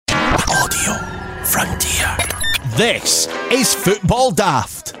frontier. This is Football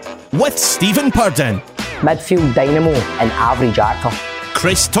Daft with Stephen Purden, midfield dynamo and average actor,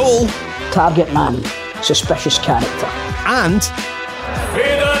 Chris Toll, target man, suspicious character, and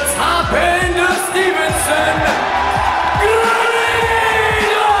With the top end of Stevenson,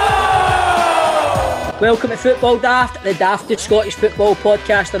 Welcome to Football Daft, the daftest Scottish football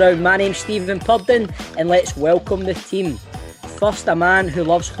podcast around. My name's Stephen Purden, and let's welcome the team. First, a man who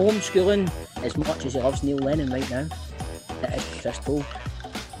loves homeschooling as much as he loves Neil Lennon right now. It is Chris Toll.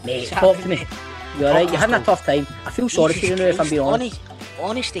 Mate, talk to me. You alright? You're having a tough time. I feel sorry for you now, if I'm being honest.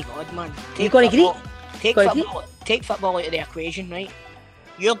 Honest to God, man. You got to agree? Take football out of the equation, right?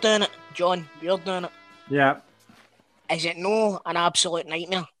 You're doing it, John. You're doing it. Yeah. Is it no an absolute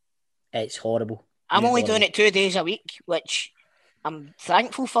nightmare? It's horrible. I'm only doing it 2 days a week, which I'm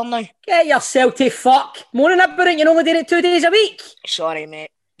thankful for now. Get yourself to fuck. Moaning about it, you're only doing it 2 days a week. Sorry,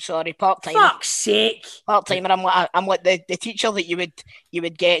 mate. Sorry, part-timer. Fuck's sake. Part-timer, I'm like the teacher that you would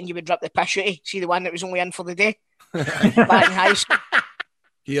get and you would rip the piss out of. See, the one that was only in for the day? Back in high school.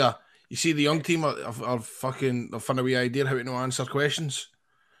 Yeah, you see the young team are fucking, they've found a wee idea how to not answer questions.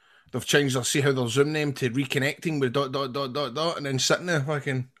 They've changed their, see how their Zoom name to reconnecting with ... and then sitting there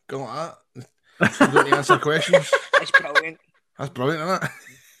fucking going like that. So they don't answer questions. That's brilliant. That's brilliant, isn't it?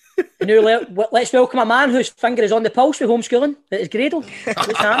 Now, let's welcome a man whose finger is on the pulse with homeschooling. That is Gradle.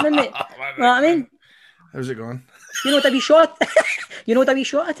 What's happening, mate? You know what I mean? How's it going? You know what a wee shot? You know what a wee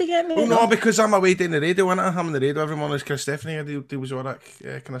shot I to get, mate? Oh, no, because I'm away doing the radio, innit? I'm on the radio every morning as Chris Stephanie. I deal with all that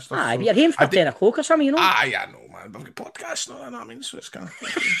kind of stuff. Aye, but you're here for 10 o'clock or something, you know? Aye, I know, man. I've got podcasts and all that, you know what I mean? So it's kind of...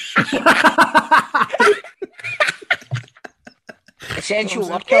 Essential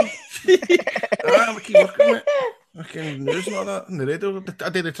worker. I'm a key worker, mate. Fucking news and all that on the radio. I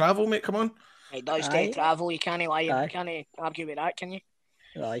did the travel, mate. Come on. It does take travel. You can't lie. You can't argue with that, can you?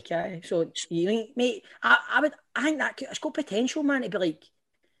 Okay, so you think, mate? I think that it's got potential, man. To be like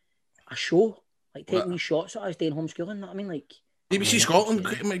a show, like taking these shots at us doing homeschooling. You know what I mean, like BBC Scotland,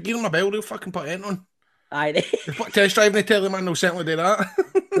 give them a bell. They'll fucking put it on. Aye, they put test driving the telly, man. They'll certainly do that.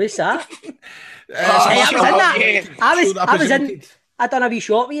 What's that? I was in. I done a wee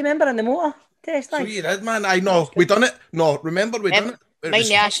shot. You remember in the motor test? So you did, man. I know. We done it. No, remember we done it.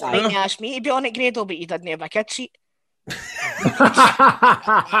 Mine asked me to be on it, Gradle, but you didn't have a kid seat.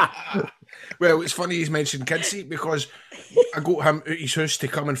 Well, it's funny he's mentioned kid seat because I got him out his house to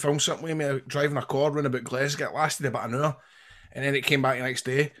come and film something with me driving a car round about Glasgow. It lasted about an hour, and then it came back the next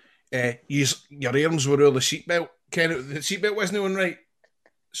day. Your arms were over the seatbelt. The seatbelt wasn't on right,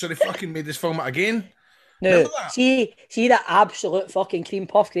 so they fucking made us film it again. No, see that absolute fucking cream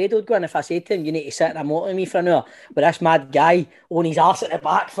puff Gradle would go in if I said to him, you need to sit in a motor with me for an hour, with this mad guy on his arse at the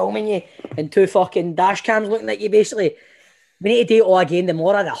back filming you and two fucking dash cams looking at you basically. We need to do it all again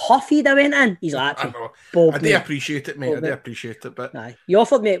tomorrow. The huffy that went in. He's like, I do appreciate it, mate. I do appreciate it, but... Aye. You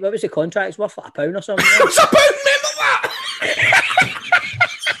offered me, what was the contract? It's worth like £1 or something. It's £1, remember that?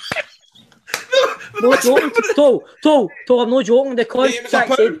 No joking. Toll, I'm not joking. The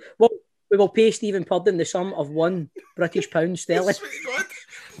contract said, well, we will pay Stephen Purden the sum of £1 British pound sterling.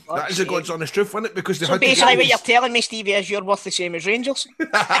 That is a God's honest truth, isn't it? Because they so basically what you're telling me, Stevie, is you're worth the same as Rangers. Now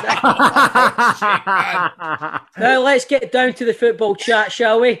let's get down to the football chat,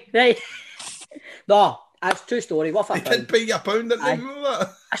 shall we? Right. No, that's true story. What if they did pay you £1, didn't they? Remember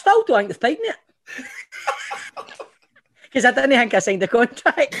that? I still don't think they've paid me it. Because I didn't think I signed the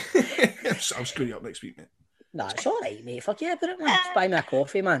contract. I'll screw you up next week, mate. Nah, it's alright, mate. Fuck yeah, but it, man. Just buy me a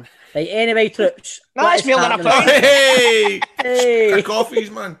coffee, man. Right, anyway, troops. That's more than a pound. Hey! Coffees,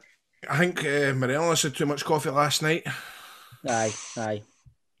 man. I think Morelos had too much coffee last night. Aye.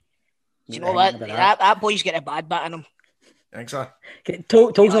 Do you know what? That boy's got a bad bit in him. Thanks, sir.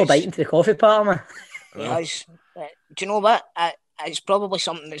 Toll's not biting to the coffee part, man. He has. Do you know what? It's probably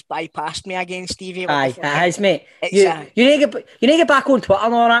something that's bypassed me again, Stevie. Aye, it has, mate. You need to get back on Twitter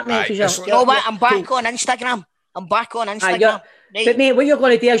and all that, mate. You know what? I'm back on Instagram. Right. But, mate, what you're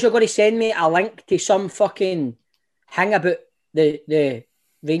going to do is you're going to send me a link to some fucking hang about the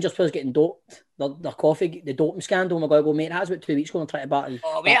Rangers players getting doped. Their coffee, the doping scandal. Oh my God, mate, that was about 2 weeks ago. I'm trying to battle.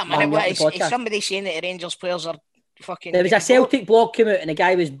 Oh, wait a minute. Is somebody saying that the Rangers players are fucking... There was a Celtic blog came out and the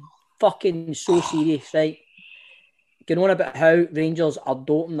guy was fucking so serious, right? Going on about how Rangers are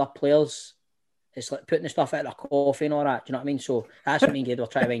doping their players. It's like putting the stuff out of their coffee and all that. Do you know what I mean? So that's what me and Gabe will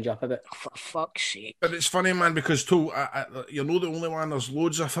try to wind you up a bit. For fuck's sake. But it's funny, man, because you're not the only one. There's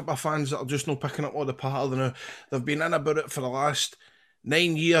loads of football fans that are just not picking up all the patter now. They've been in about it for the last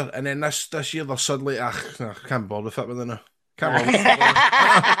 9 years, and then this year they're suddenly, I can't bother with football now. I've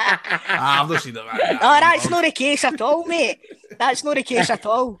not seen it. Oh, that's not the case at all, mate. That's not the case at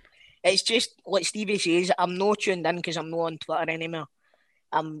all. It's just like Stevie says. I'm not tuned in because I'm not on Twitter anymore.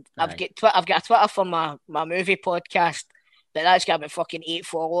 I've got a Twitter for my movie podcast, but that's got about fucking 8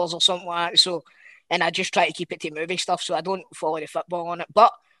 followers or something like that. So, and I just try to keep it to movie stuff, so I don't follow the football on it.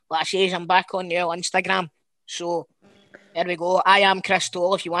 But like I say, I'm back on the old Instagram. So there we go. I am Chris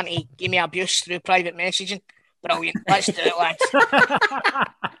Toll. If you want to give me abuse through private messaging, brilliant. Let's do it, lads.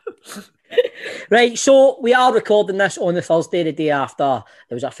 Right, so we are recording this on the Thursday, the day after.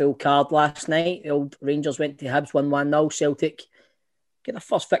 There was a full card last night. The old Rangers went to Hibs, 1-1-0. Celtic get their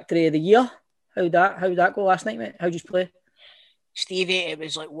first victory of the year. How'd that go last night, mate? How'd you play? Stevie, it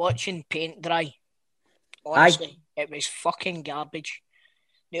was like watching paint dry. Honestly, it was fucking garbage.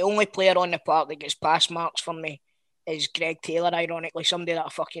 The only player on the park that gets pass marks from me is Greg Taylor, ironically, somebody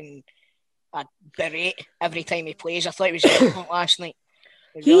that I berate every time he plays. I thought he was excellent last night.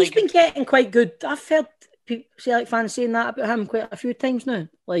 He's been getting quite good. I've heard people, fans saying that about him quite a few times now.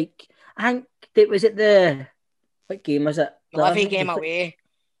 Like, I think it was at what game was it? The Livy game away.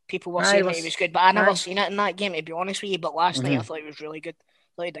 People were saying that he was good, but I never seen it in that game, to be honest with you. But last night I thought he was really good. I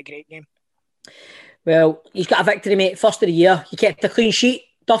thought he had a great game. Well, he's got a victory, mate. First of the year. He kept a clean sheet.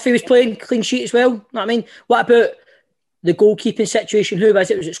 Duffy was playing clean sheet as well. Know what I mean? What about the goalkeeping situation? Who was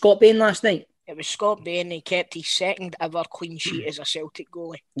it? Was it Scott Bain last night? It was Scott Bain. He kept his second ever clean sheet as a Celtic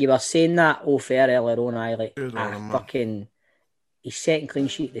goalie. You were saying that fair earlier on, his second clean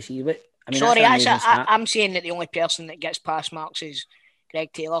sheet this year. I mean, sorry, I'm saying that the only person that gets pass marks is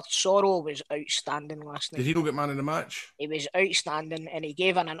Greg Taylor. Sorrow was outstanding last night. Did he not get man in the match? He was outstanding, and he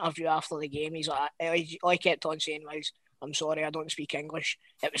gave an interview after the game. He's like, all he kept on saying was, "I'm sorry, I don't speak English."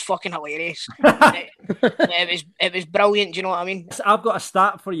 It was fucking hilarious. it was brilliant. Do you know what I mean? I've got a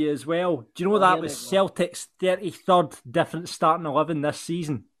stat for you as well. Do you know that was Celtic's 33rd different starting 11 this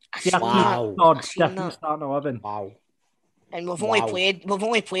season? Wow. 33rd different starting 11. Wow. And we've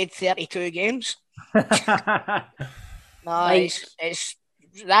only played 32 games. No, it's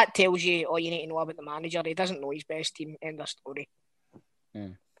that tells you all you need to know about the manager. He doesn't know his best team. End of story.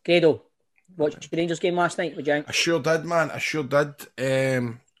 Grado, watched the Rangers game last night with Jank? I sure did, man. I sure did.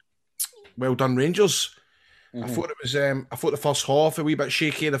 Well done, Rangers. I thought it was. I thought the first half a wee bit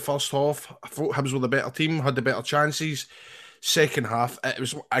shaky. The first half, I thought Hibs were the better team, had the better chances. Second half, it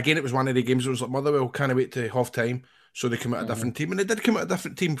was one of the games. It was like Motherwell can't wait to half time, so they come out a different team, and they did come out a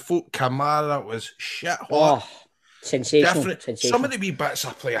different team. Folk Kamara was shit hot. Oh, sensational. Some of the wee bits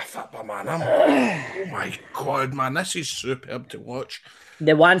I play a football, man. Oh my god, man, this is superb to watch.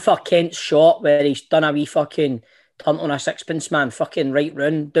 The one for Kent's shot where he's done a wee fucking turn on a sixpence, man. Fucking right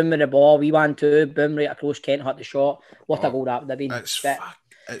run, down with the ball, wee 1-2, boom, right across. Kent hit the shot. What a goal that would have been.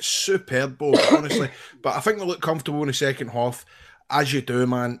 It's superb, Bo, honestly. But I think they look comfortable in the second half, as you do,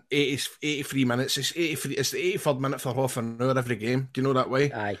 man. 83 minutes. It's the 83rd minute for half an hour every game. Do you know that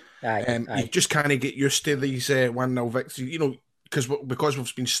way? Aye. You just kind of get used to these 1-0 victories, you know, because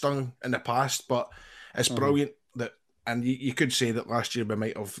we've been stung in the past. But it's brilliant that, and you could say that last year we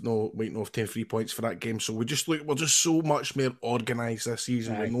might have taken 3 points for that game. So we're just so much more organised this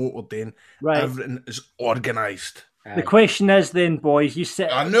season. We know what we're doing. Right. Everything is organised. The question is then, boys, you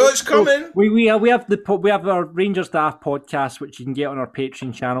said I know it's coming. We have our Rangers Daft podcast, which you can get on our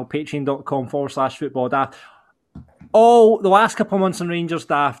Patreon channel, patreon.com/football daft. The last couple of months on Rangers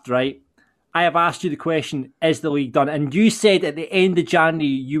Daft, right? I have asked you the question, is the league done? And you said at the end of January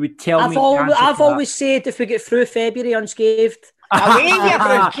you would tell me. I've always said if we get through February unscathed. Away, you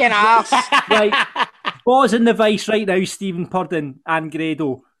broken ass. Right. Pause in the vice right now, Stephen Purden and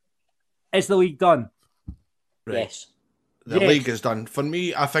Grado. Is the league done? Right. Yes. The league is done. For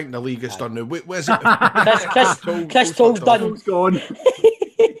me, I think the league is done now. Where's it? Chris Toll's done. Gone.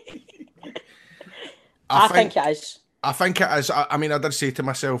 I think it is. I think it is. I mean, I did say to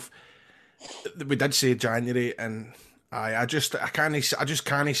myself, we did say January, and I just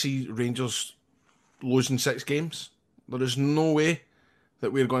can't see Rangers losing 6 games. There is no way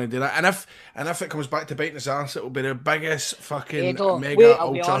that we're going to do that. And if it comes back to biting his ass, it will be the biggest fucking mega I'll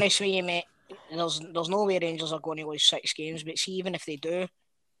ultra. be honest with you, mate. There's no way Rangers are going to lose 6 games, but see, even if they do,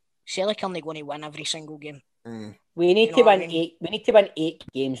 Celtic aren't going to win every single game. We need to win 8. We need to win 8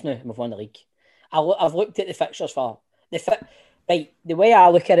 games now, and we've won the league. I've looked at the fixtures for right. The way I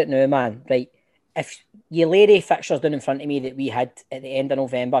look at it now, man. Right, if you lay the fixtures down in front of me that we had at the end of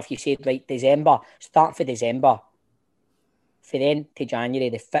November, if you said right December, start for December, for then to January,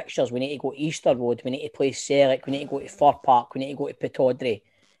 the fixtures we need to go to Easter Road, we need to play Celtic, we need to go to Fir Park, we need to go to Pittodrie.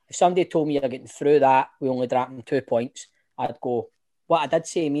 If somebody told me you're getting through that, we only dropped them 2 points, I'd go, what I did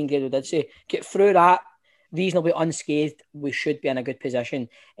say, me and Grado did say, get through that reasonably unscathed, we should be in a good position.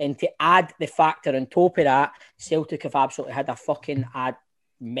 And to add the factor on top of that, Celtic have absolutely had a fucking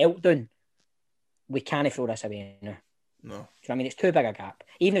meltdown, we can't throw this away now. No. Do you know what I mean? It's too big a gap.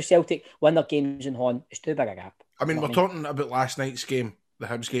 Even if Celtic win their games in Hon, it's too big a gap. I mean, You know we're what talking about last night's game, the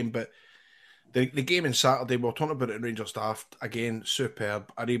Hibs game, but the game on Saturday, we're talking about it in Rangers Daft. Again,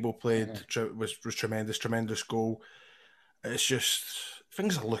 superb. Aribo played, was tremendous goal. It's just,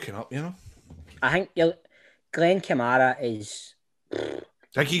 things are looking up, you know? I think Glenn Kamara is... I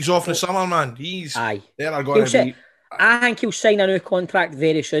think he's off in the summer, man. Aye. They're going to be... I think he'll sign a new contract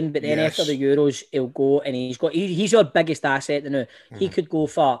very soon, but then after the Euros, he'll go, and he's our biggest asset now. He could go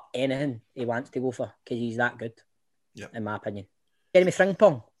for anything he wants to go for because he's that good, in my opinion. Jeremy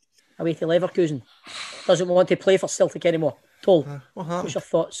Frimpong, away to Leverkusen, doesn't want to play for Celtic anymore. Toll, what's your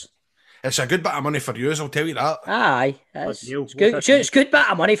thoughts? It's a good bit of money for you, I'll tell you that. Aye, it's good. It's good bit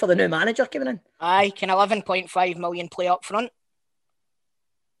of money for the new manager coming in. Aye, can 11.5 million play up front?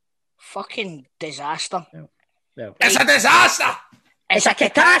 Fucking disaster. Well, it's a disaster! It's a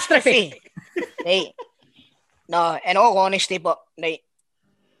catastrophe! Right. No, in all honesty, but right,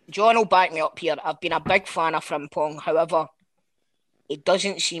 John will back me up here. I've been a big fan of Frimpong. However, he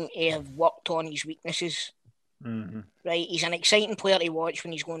doesn't seem to have worked on his weaknesses. Mm-hmm. Right, he's an exciting player to watch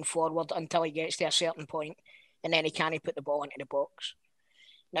when he's going forward until he gets to a certain point, and then he can't put the ball into the box.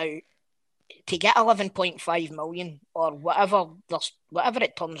 Now, to get 11.5 million or whatever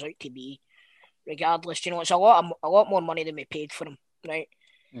it turns out to be, regardless, you know, it's a lot more money than we paid for him, right?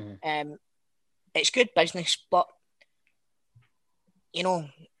 Mm-hmm. It's good business, but you know,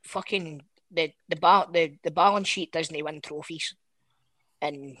 fucking the balance sheet doesn't win trophies,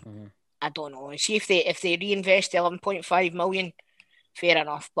 and I don't know. See if they reinvest 11.5 million, fair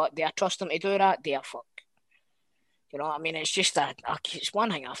enough. But do I trust them to do that? They are fuck. You know what I mean? It's just it's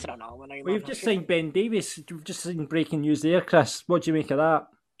one thing after another. We've just signed Ben Davies. We've just seen breaking news there, Chris. What do you make of that?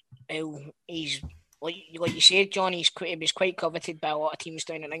 Well, he's like you said, John. He was quite coveted by a lot of teams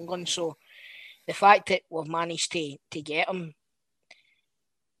down in England. So the fact that we've managed to get him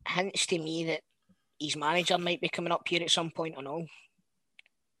hints to me that his manager might be coming up here at some point and all.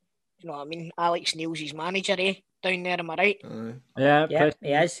 You know what I mean? Alex Neil's his manager, down there, am I right? Yeah,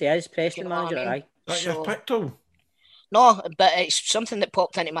 he is Preston manager, I mean? right? That your pick, Tom? No, but it's something that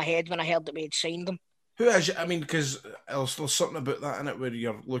popped into my head when I heard that we had signed him. Who is? I mean, because there's something about that in it where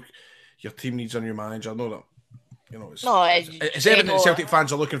your team needs a new manager. I know that. You know, it's evident that Celtic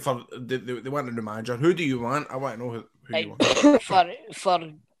fans are looking for. They want a new manager. Who do you want? I want to know who you want.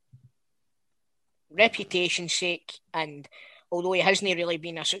 For reputation's sake, and although he hasn't really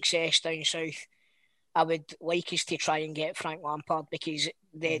been a success down south, I would like us to try and get Frank Lampard, because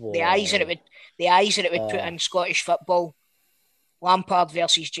the eyes that it would put in Scottish football, Lampard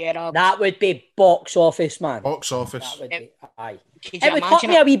versus Gerrard. That would be box office, man. Box office. That would be, aye. It would hurt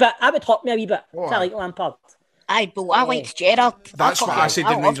me a wee bit. That would hurt me a wee bit. Oh, I like Lampard. Aye, but I liked Gerrard. That's what I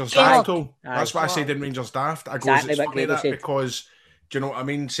said in Rangers Daft. That's what I Aye. said in Rangers Daft. I goes, Exactly it's what funny Grego that said. because, do you know what I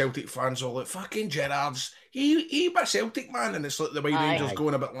mean? Celtic fans are like, fucking Gerrard's, he a Celtic man, and it's like the way Rangers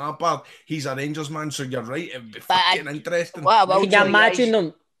going about Lampard. He's a Rangers man, so you're right. It'd be fucking interesting. Can you imagine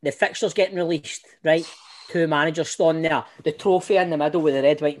them? The fixtures getting released, right? Two managers standing there. The trophy in the middle with the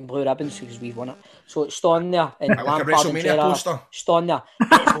red, white, and blue ribbons because we've won it. So it's standing there, and Like a Lampard and WrestleMania Gerrard poster. standing there.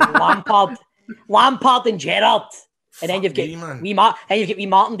 It's Lampard and Gerrard, and then you've got wee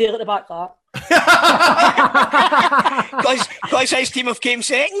Martindale at the back. Because his team have came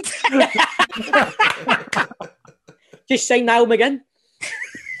second. Just sign Niall McGinn.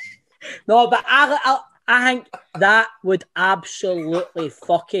 No, but I think that would absolutely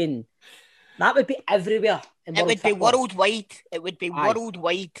fucking... That would be everywhere. It would be worldwide. It would be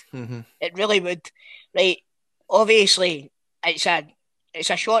worldwide. Mm-hmm. It really would. Right. Obviously, it's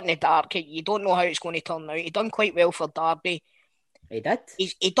a shot in the dark. You don't know how it's going to turn out. He done quite well for Derby. He did.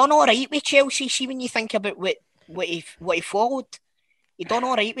 He done all right with Chelsea. See, when you think about what he followed, he done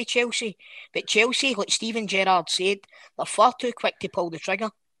all right with Chelsea. But Chelsea, like Steven Gerrard said, they're far too quick to pull the trigger.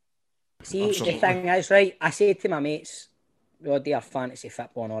 See, Absolutely. the thing is, right, I say to my mates, they are fantasy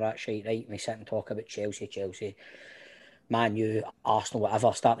football and all that shit, right, and we sit and talk about Chelsea, Man U, Arsenal,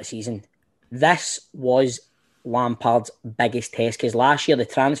 whatever, start the season. This was Lampard's biggest test, because last year the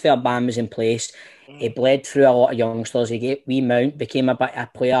transfer ban was in place. He bled through a lot of youngsters. Mount became a bit of a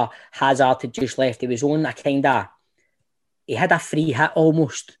player. Hazard had just left. He was on he had a free hit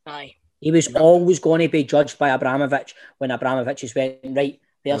almost. Aye. He was always going to be judged by Abramovich when Abramovich is went, right,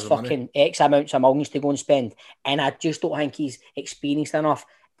 there's fucking X amounts of millions to go and spend. And I just don't think he's experienced enough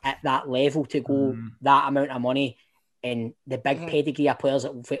at that level to go that amount of money and the big pedigree of players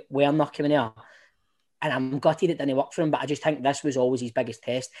that were not coming there. And I'm gutted it didn't work for him, but I just think this was always his biggest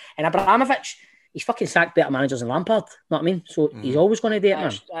test. And Abramovich, he's fucking sacked better managers than Lampard. Know what I mean? So he's always going to do it,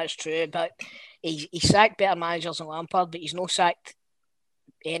 man. That's true, but he's sacked better managers than Lampard, but he's not sacked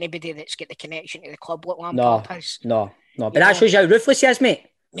anybody that's got the connection to the club like Lampard has. No. But that shows you how ruthless he is, mate.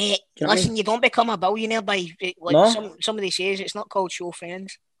 Mate, you know listen, you don't become a billionaire by somebody says it's not called show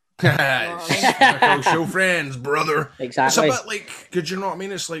friends. It's called show friends, brother. Exactly. It's a bit like, could you know what I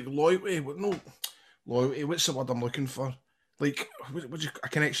mean? It's like loyalty. No, loyalty. What's the word I'm looking for? Like, a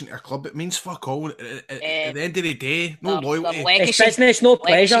connection to a club. It means fuck all. At the end of the day, no loyalty. It's business, no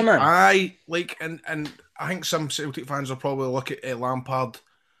pleasure, man. Aye, like, and I think some Celtic fans will probably look at Lampard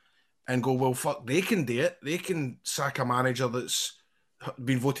and go, well, fuck, they can do it. They can sack a manager that's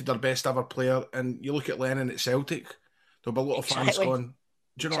been voted their best ever player. And you look at Lennon at Celtic, there'll be a lot of fans going,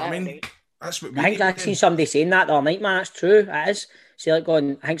 do you know what I mean? That's what I think I've seen somebody saying that the other night, man. That's true. It is. See, like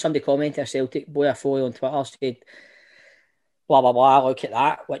going, I think somebody commented a Celtic boy a follow on Twitter said, blah blah blah. Look at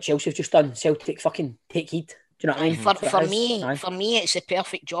that. What Chelsea have just done. Celtic fucking take heed. Do you know what I mean? For me, it's the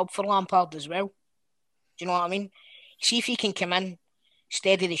perfect job for Lampard as well. Do you know what I mean? See if he can come in,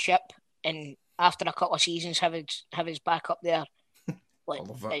 steady the ship, and after a couple of seasons have his back up there. Like,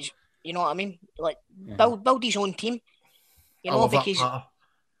 you know what I mean? Like build his own team. You know, because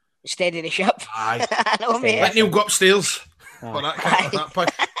steady the ship. Aye. I know, mate. Let Neil go upstairs. He'll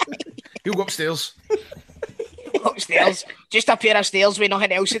go upstairs. Upstairs, just a pair of stairs with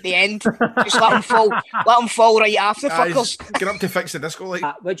nothing else at the end. Just let him fall right after fuckers. Get up to fix the disco light.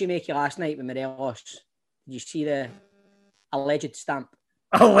 What did you make of last night with Morelos? Did you see the alleged stamp?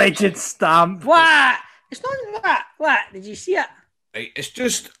 Alleged stamp. What? It's not that. What? Did you see it? Right, it's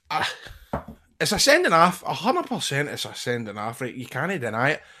just it's a sending off. 100%, it's a sending off. Right, you can't deny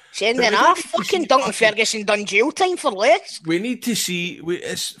it. Sending off. Fucking Duncan Ferguson done jail time for less. We need to see.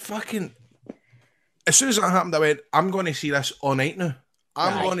 It's fucking. As soon as that happened, I went, I'm going to see this all night now.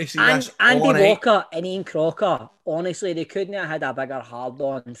 I'm going to see this Andy all night. Walker and Ian Crocker, honestly, they couldn't have had a bigger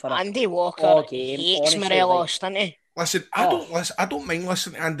hard-on for Andy Walker hates Morelos, doesn't he? Listen, I don't mind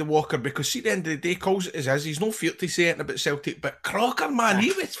listening to Andy Walker because see, at the end of the day, calls it as is. He's no fear to say anything about Celtic, but Crocker, man,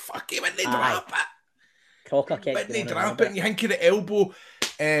 he was fucking when they drop it. Crocker kept when they drop it, and you think of the elbow.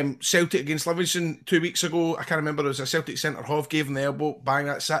 Celtic against Livingston 2 weeks ago, I can't remember, it was a Celtic centre half gave him the elbow, bang,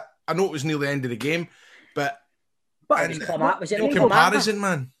 that's it. I know it was near the end of the game, but was it in comparison,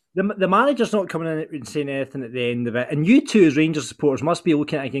 man? The manager's not coming in and saying anything at the end of it, and you two as Rangers supporters must be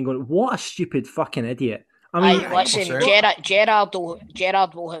looking at it again going, what a stupid fucking idiot. I mean, listen, Gerrard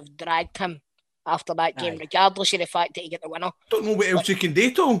will have dragged him after that game, regardless of the fact that he got the winner. Don't know what else you can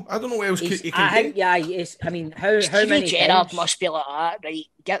do, Tom. I don't know what else he can do. Yeah, yes. I mean, how many Gerrard times? must be like that, right?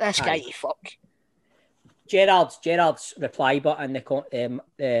 Get this guy to fuck. Gerrard's reply button, the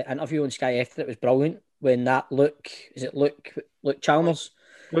interview on Sky after it was brilliant when that Luke Chalmers?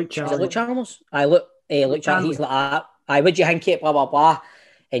 Luke Chalmers. Is it Luke Chalmers? Luke Chalmers. He's like that. What'd you think it? Blah blah blah.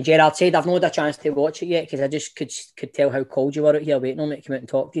 And Gerrard said, I've not had a chance to watch it yet because I just could tell how cold you were out here waiting on me to come out and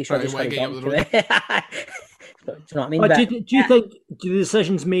talk to you. So I just got to get up to it. Do you know what I mean? But do you think the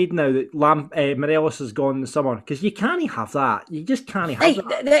decision's made now that Morelos has gone in the summer? Because you can't have that. You just can't have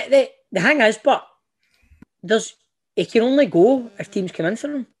that. The thing is, but he can only go if teams come in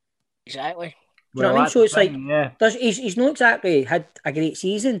for him. Exactly. Do you know what I mean? So it's like he's not exactly had a great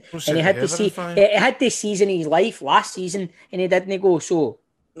season, and he had this season in his life last season, and he didn't go. So,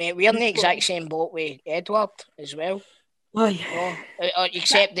 mate, we're in the exact same boat with Edward as well.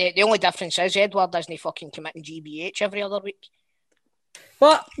 Except the only difference is Edward doesn't fucking commit in GBH every other week.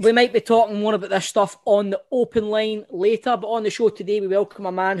 But we might be talking more about this stuff on the open line later. But on the show today, we welcome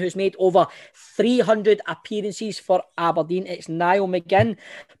a man who's made over 300 appearances for Aberdeen. It's Niall McGinn,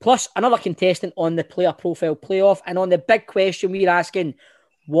 plus another contestant on the Player Profile Playoff. And on the big question, we're asking,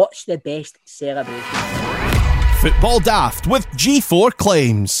 what's the best celebration? Football Daft with G4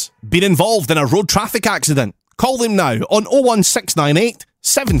 Claims. Been involved in a road traffic accident? Call them now on 01698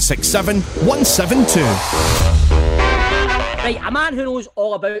 767 172. Right, a man who knows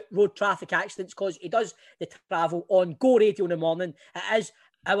all about road traffic accidents because he does the travel on Go Radio in the morning. It is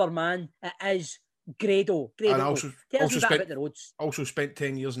our man. It is Grado. And Tell us about the roads. Also spent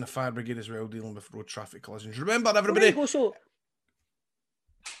 10 years in the fire brigade as well, dealing with road traffic collisions. Remember, everybody. So,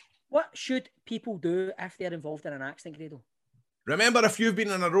 what should people do if they're involved in an accident, Grado? Remember, if you've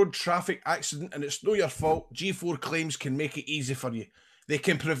been in a road traffic accident and it's not your fault, G4 Claims can make it easy for you. They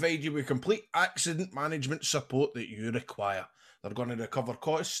can provide you with complete accident management support that you require. They're going to recover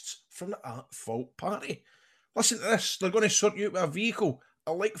costs from the at-fault party. Listen to this. They're going to sort you out with a vehicle,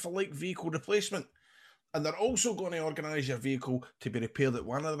 a like-for-like vehicle replacement. And they're also going to organise your vehicle to be repaired at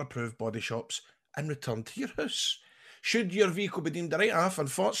one of their approved body shops and returned to your house. Should your vehicle be deemed a write-off,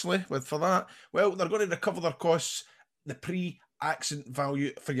 unfortunately, for that, well, they're going to recover their costs, the pre-accident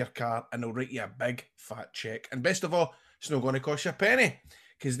value for your car, and they'll write you a big fat check. And best of all, it's not going to cost you a penny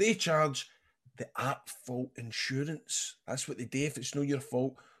because they charge the at-fault insurance. That's what they do. If it's not your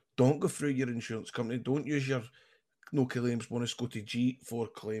fault, don't go through your insurance company. Don't use your no claims bonus. Go to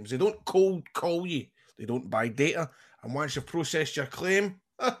G4 Claims. They don't cold call you. They don't buy data. And once you've processed your claim,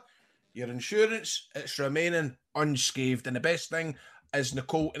 your insurance, it's remaining unscathed. And the best thing is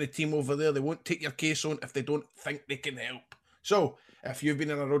Nicole and the team over there, they won't take your case on if they don't think they can help. So, if you've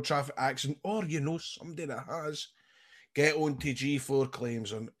been in a road traffic accident or you know somebody that has, get on to G4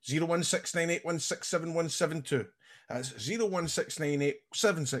 Claims on 01698167172. That's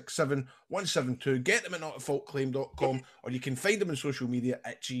 01698767172. Get them at notfaultclaim.com, or you can find them on social media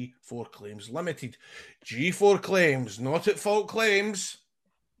at G4 Claims Limited. G4 Claims, Not at Fault Claims.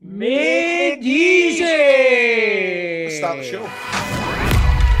 Made easy! Let's start the show.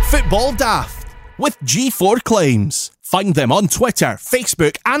 Football Daft with G4 Claims. Find them on Twitter,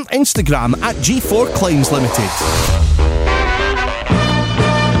 Facebook and Instagram at G4 Claims Limited.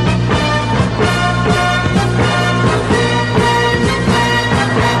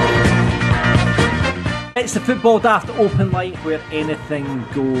 It's the Football Daft open line where anything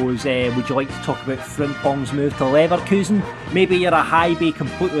goes. Would you like to talk about Frimpong's move to Leverkusen? Maybe you're a high bay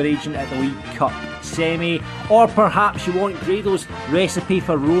completely agent at the League Cup semi, or perhaps you want Grado's recipe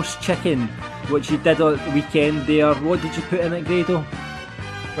for roast chicken, which you did on the weekend there. What did you put in it, Grado?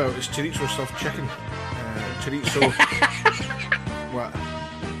 Well, it's chorizo stuffed chicken. Chorizo. What?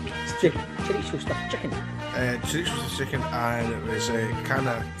 Chorizo stuffed chicken. Chorizo stuffed chicken, and it was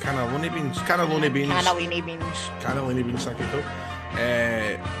cannellini beans. Cannellini beans, thank you, Phil.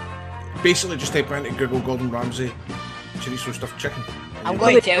 Basically, just type into Google Gordon Ramsay chorizo stuffed chicken. I'm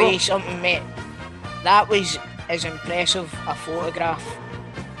going to tell you something, mate. That was as impressive a photograph.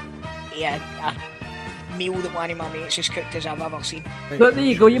 Yeah, a meal that one of my mates has cooked as I've ever seen. But there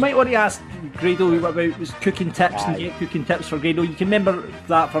you go. You might want to ask Grado about his cooking tips and get cooking tips for Grado. You can remember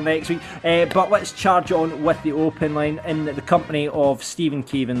that for next week. But let's charge on with the open line in the company of Stephen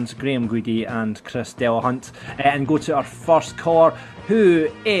Cavins, Graham Goody and Chris Delahunt, and go to our first caller, who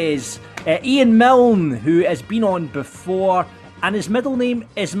is Ian Milne, who has been on before, and his middle name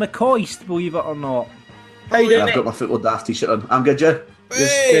is McCoist, believe it or not. How you doing, I've got my Football Daft t-shirt on. I'm good, yeah?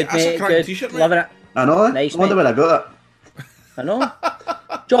 Hey, good, that's mate, a crack good. t-shirt, mate. Loving it. I know it. Nice, I wonder mate. where I got it. I know.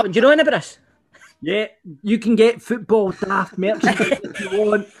 Do you know anything about this? Yeah, you can get Football Daft merchandise if you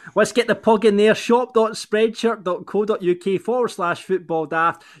want. Let's get the plug in there. shop.spreadshirt.co.uk/Football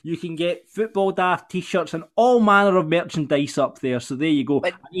Daft. You can get Football Daft t-shirts and all manner of merchandise up there. So there you go.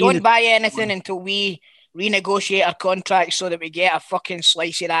 But don't buy anything until we renegotiate our contract so that we get a fucking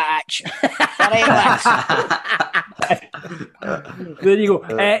slice of that action. Alright, lads. There you go.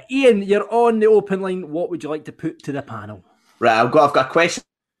 Ian, you're on the open line. What would you like to put to the panel? Right, I've got a question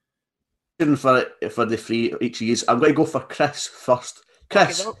for the three each of you. I'm going to go for Chris first.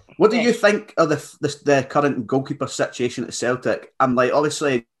 Chris, what do you think of the current goalkeeper situation at Celtic? I'm like,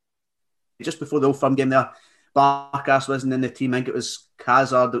 obviously, just before the Old Firm game there, Barkas wasn't in the team. I think it was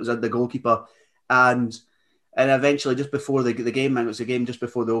Hazard that was the goalkeeper. And eventually, just before the game, and it was the game just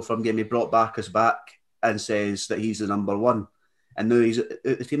before the Old Firm game, he brought Barkas back and says that he's the number one. And now he's at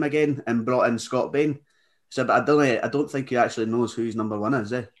the team again and brought in Scott Bain. So, but I don't think he actually knows who his number one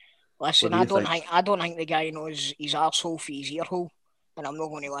is, eh? Listen, I don't think the guy knows his arsehole for his ear hole, and I'm not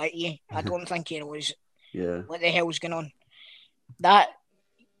going to lie to you. I don't think he knows what the hell's going on. That,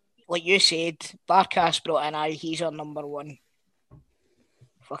 like you said, Barkas brought in, he's our number one.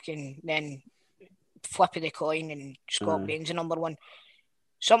 Fucking then flip of the coin and Scott Bain's the number one.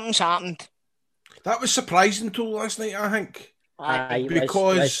 Something's happened. That was surprising to last night, I think.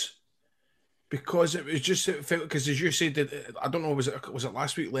 Because it was just, it felt, because as you said, I don't know, was it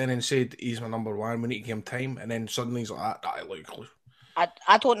last week Lennon said he's my number one, we need to give him time, and then suddenly he's like that.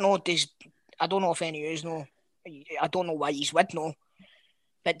 I don't know, I don't know if any of you know, I don't know why he's would know,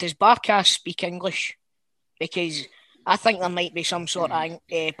 but does Barkas speak English? Because I think there might be some sort of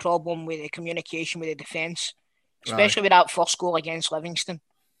problem with the communication with the defence, especially with that first goal against Livingston.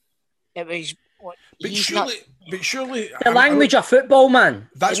 It was... But surely, the language of football, man.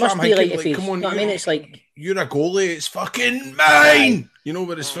 That's it must what I'm be thinking. like, Like, come on, you know what I mean, it's like you're a goalie. It's fucking mine. You know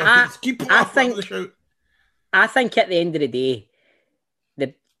what it's fucking. Keep it up. I think at the end of the day,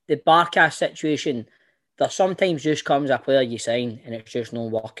 the Barkas situation, there sometimes just comes a player you sign and it's just not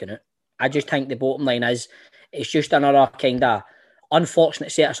working it. I just think the bottom line is it's just another kind of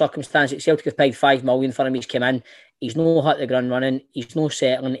unfortunate set of circumstances. Celtic have paid $5 million for him. He's come in. He's no hit the ground running. He's no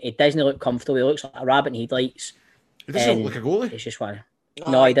settling. He doesn't look comfortable. He looks like a rabbit in headlights. He doesn't look like a goalie. It's just one.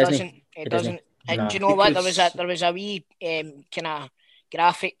 No, he doesn't. He doesn't. And No. do you know what? There was a wee kind of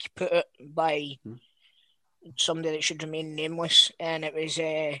graphic put out by somebody that should remain nameless, and it was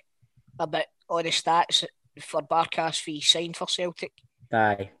about all the stats for Barkas for his sign for Celtic.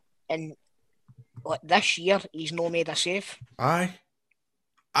 Aye. And this year, he's no made a save. Aye.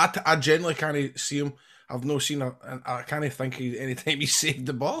 I generally can't see him. I've not seen I can't think of any time he saved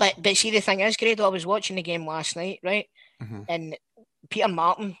the ball. But see, the thing is, Grado, I was watching the game last night, right? Mhm. And Peter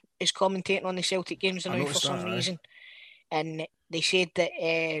Martin is commentating on the Celtic games now for noticed some that, aye. reason. And they said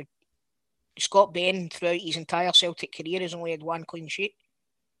that Scott Bain, throughout his entire Celtic career, has only had one clean sheet.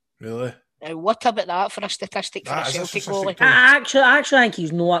 Really? Now, what about that for a statistic for a That is a Celtic statistic, goalie? too. I actually think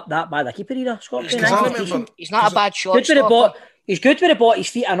he's not that bad a keeper either. Scott He's Bain. Because I I think remember- he's decent. He's not a bad shot Good with the ball. stopper. He's good with the ball. His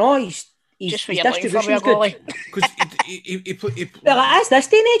feet and all. His Just for his your looking for a distribution's goalie. good. Because he Well, that's this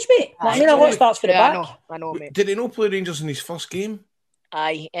day and age, mate. I mean, a lot starts for the Yeah, back. I know, mate. did he not play Rangers in his first game?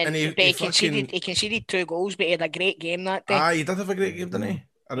 Aye, And he but he fucking- conceded 2 goals, but he had a great game that day. Aye, he did have a great game, didn't he?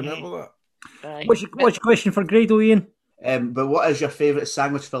 I remember that. Aye. What's your question for Grado, Ian? But what is your favourite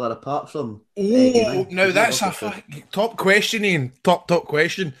sandwich filler apart from? Oh, now that's a top question, Ian. Top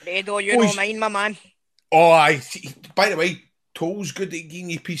question. Grado, you Oh, know he's- mine, my man. Oh, by the way, Toll's good at giving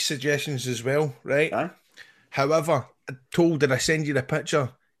you piece suggestions as well, right? Aye. However, Toll, did I send you the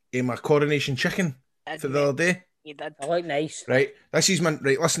picture of my coronation chicken for the other day? You did. I look nice. Right, this is my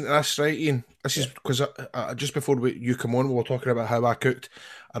right. Listen to this, right, Ian. This is because just before you come on, we were talking about how I cooked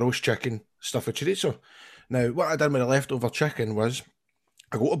a roast chicken stuffed with chorizo. Now, what I did with the leftover chicken was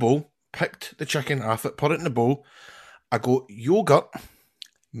I got a bowl, picked the chicken off it, put it in the bowl. I got yogurt,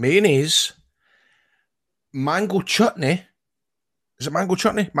 mayonnaise, mango chutney. Is it mango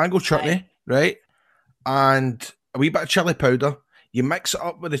chutney? Mango chutney, Aye. right? And a wee bit of chili powder. You mix it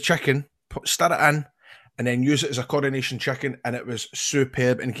up with the chicken, stir it in, and then use it as a coronation chicken, and it was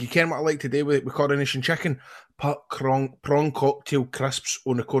superb. And you can what I like to do with coronation chicken? Put prawn cocktail crisps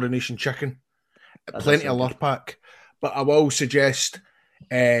on the coronation chicken. Plenty of Lurpak. But I will suggest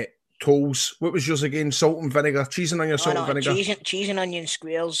Tolls. What was yours again? Salt and vinegar. Cheese and onion, salt and vinegar. Cheese and onion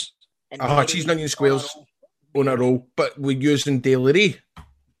squares. Cheese and onion squares on a roll. But we're using Dairy.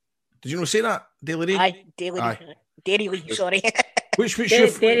 Did you not say that? Dairy? Aye, Dairy Lee, sorry. What's your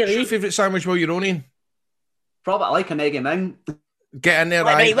favourite sandwich while you're on in? Probably like an eggy ming. Get in there,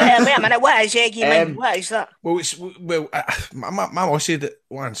 wait a minute. What is eggy ming? What is that? Well, my mum said it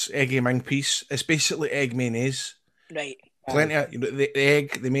once. Eggy ming piece. It's basically egg mayonnaise. Right. Plenty of the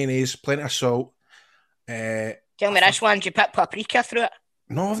egg, the mayonnaise, plenty of salt. Tell me this one. Did you put paprika through it?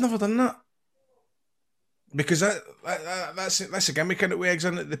 No, I've never done that. Because that's a gimmick in it with eggs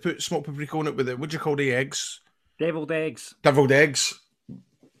in it. They put smoked paprika on it with what do you call the eggs? Deviled eggs. Deviled eggs.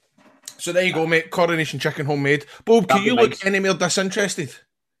 So there you go, mate. Coronation chicken homemade. Bob, can you look any more disinterested?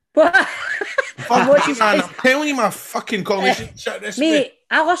 What? Fuck, man, I'm telling you my fucking coronation chicken recipe. Mate,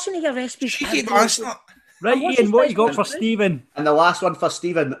 I listen to your recipes. Cheeky bastard. Right, Ian, what you got for Stephen? And the last one for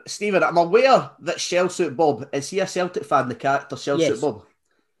Stephen. Stephen, I'm aware that Shell Suit Bob, is he a Celtic fan, the character Shell Yes. Suit Bob?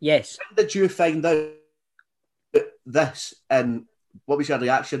 Yes. When did you find out this and what was your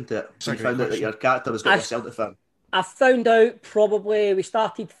reaction to it when you found out that your character was going to be a Celtic fan? I found out probably, we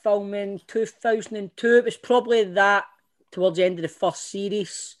started filming 2002. It was probably that towards the end of the first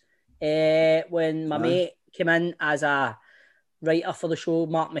series when my mate came in as a writer for the show,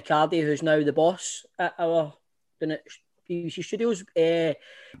 Mark McCarty, who's now the boss at our BBC Studios.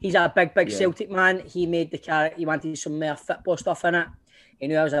 He's a big Celtic man. He made the character, he wanted some more football stuff in it. He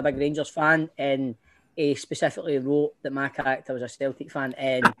knew I was a big Rangers fan, and he specifically wrote that my character was a Celtic fan.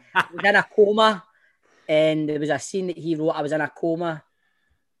 And I was in a coma, and there was a scene that he wrote. I was in a coma,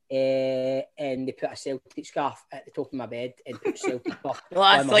 and they put a Celtic scarf at the top of my bed and put Celtic stuff. No,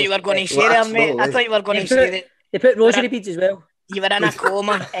 I thought you were going to say that, mate. I thought you were going to say that. They put rosary beads as well. You were in a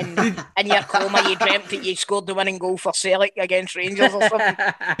coma, and in your coma, you dreamt that you scored the winning goal for Celtic against Rangers or something.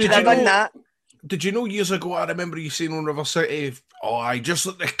 Should have done that. Did you know years ago, I remember you saying on River City, I just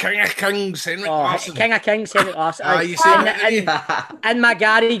like the King of Kings, Henrik Larsson. King of Kings, Henrik Larsson. You said that, in my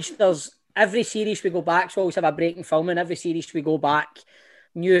garage, there's every series we go back, so I always have a break in filming. Every series we go back,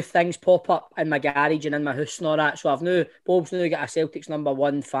 new things pop up in my garage and in my house and all that. So Bob's now got a Celtics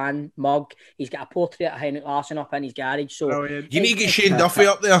 #1 fan mug. He's got a portrait of Henrik Larsson up in his garage. So you need to get Shane Duffy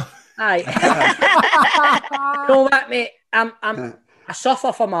up there. Aye. You know what, mate? I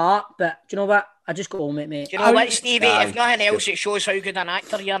suffer from art, but do you know what? I just go home, mate. Do you know what, Stevie? If nothing else, it shows how good an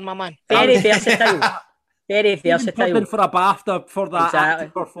actor you are, my man. Very versatile. Very versatile. Put for a BAFTA for that Exactly. acting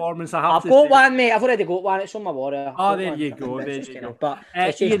performance. I've got one, mate. I've already got one. It's on my warrior. Oh, there you go. There you go. But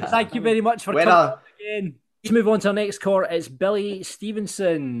Ian, thank you very much for coming again. Let's move on to our next caller. It's Billy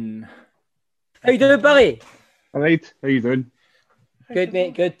Stevenson. How you doing, Billy? All right, how you doing? Good,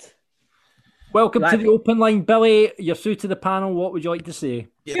 mate, good. Welcome to the open line, Billy. You're through to the panel. What would you like to say?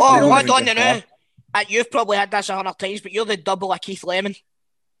 Hold on now. You've probably had this 100 times, but you're the double of Keith Lemon.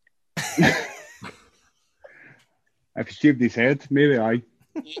 If he shaved his head, maybe aye.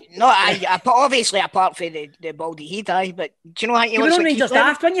 No, obviously apart from the baldy head, aye. But do you know how you were on Rangers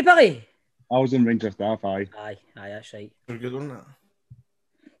Daft, weren't you, Billy? I was in Rangers Daft, aye. Aye, that's right. You're good on that.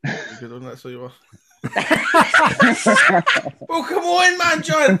 You're good on that, so you are. Well, come on, man,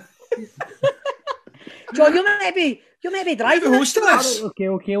 John. John, you might be driving this. Okay,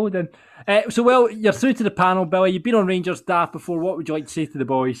 hold on. So, you're through to the panel, Billy. You've been on Rangers Daft before. What would you like to say to the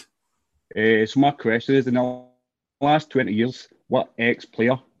boys? So my question is, in the last 20 years, what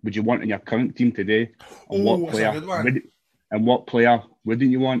ex-player would you want in your current team today? And what player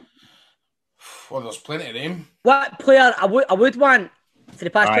wouldn't you want? Well, there's plenty of them. What player I would want for the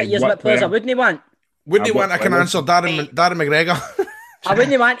past 20 years? What players I wouldn't want? Wouldn't you want? I can answer Darren McGregor. I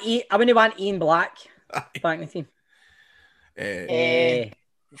wouldn't want Ian Black back in the team.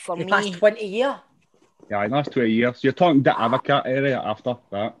 For the me, past 20 years. Yeah, last 20 years. You're talking the Avacat area after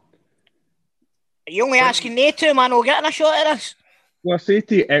that. Are you only asking me two, man? We're getting a shot at this. Well, say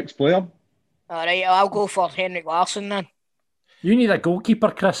to ex-player. All right, I'll go for Henrik Larsson then. You need a goalkeeper,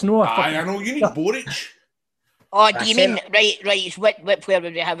 Chris. No, I know. You need Boric. Oh, do you mean right? What player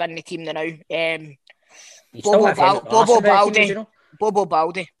would we have in the team now? Bobo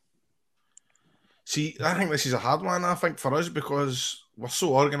Baldi. See, I think this is a hard one. I think for us because we're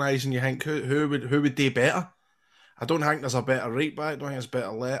so organised, and you think who would do better? I don't think there's a better right back. I don't think there's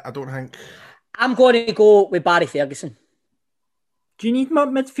better left. I don't think. I'm going to go with Barry Ferguson. Do you need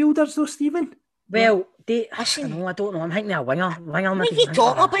midfielders though, Stephen? Well, I don't know. I'm thinking a winger. What are you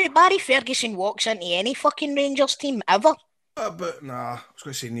talking about? Barry Ferguson walks into any fucking Rangers team ever. But nah, I was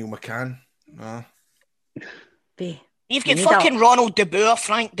going to say Neil McCann. Nah. You've got fucking Ronald De Boer,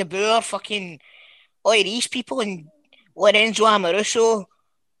 Frank De Boer, fucking all these people, and Lorenzo Amoruso,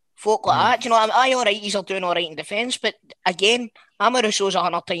 folk like that. Do you know, all right, he's doing all right in defence, but again, Amoruso's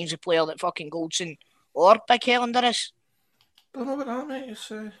 100 times the player that fucking Goldson or Big Helander is. Don't know about that, mate.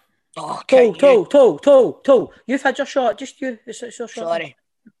 Toe. You've had your shot. Just you. It's your shot. Sorry.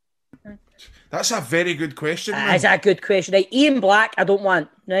 That's a very good question. That's a good question. Right, Ian Black, I don't want.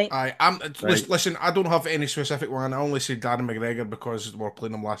 Right. Listen, I don't have any specific one. I only say Darren McGregor because we were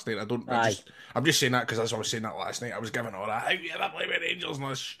playing him last night. I'm just saying that because I was saying that last night. I was giving all that. I play with Rangers and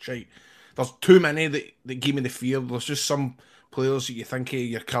this shit. There's too many that give me the fear. There's just some players that you think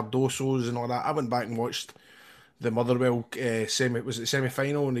your Cardosos and all that. I went back and watched the Motherwell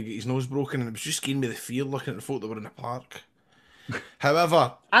semi-final and he got his nose broken, and it was just giving me the fear looking at the folk that were in the park.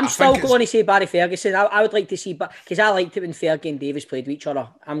 However, I'm still going to say Barry Ferguson. I would like to see, because I liked it when Fergie and Davis played with each other.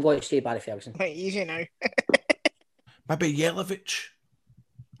 I'm going to say Barry Ferguson. Right, easy now. Maybe Jelavic.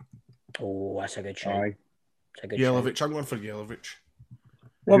 Oh, that's a good shout. Jelavic. I'm going for Jelavic.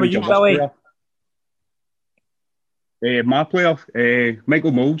 What about you, Billy? My player,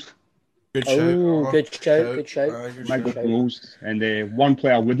 Michael Moles. Good shout. Good shout. Michael Moles. And one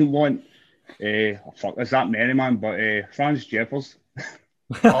player I wouldn't want, there's that many, man, but Franz Jeffers.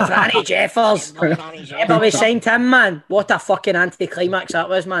 Franny Jeffers. Ever we signed him, man? What a fucking anticlimax that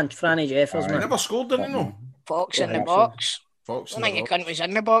was, man. Franny Jeffers, man. He never scored, didn't he? No. Fox in the box. I don't think he was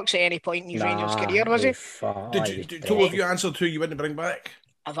in the box at any point in his Rangers career, was he? Did two of you answer two you wouldn't bring back?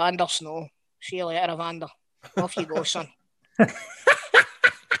 Evander Snow. See you later, Evander. Off you go, son.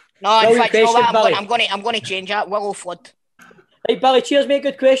 No, in fact, I'm going to change that. Willow Flood. Right, Billy, cheers, mate.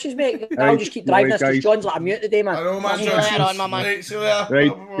 Good questions, mate. I'll just keep driving this because John's like a mute today, man. I know, man. See you later on, my man. Right, see you later.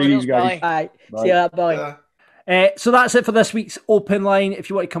 Right, see you guys. Bye. See you later, Billy. So that's it for this week's open line. If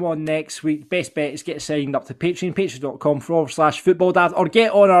you want to come on next week, best bet is get signed up to Patreon, patreon.com/footballdaft, or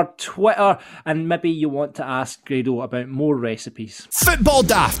get on our Twitter, and maybe you want to ask Grado about more recipes. Football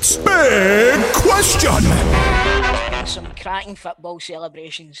Daft's big question. Some cracking football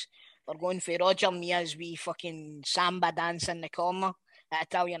celebrations. We're going for Roger Mia's wee fucking samba dance in the corner at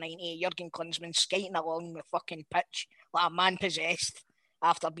Italia 98. Jurgen Klinsmann skating along the fucking pitch like a man possessed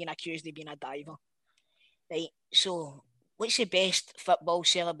after being accused of being a diver. Right, so what's the best football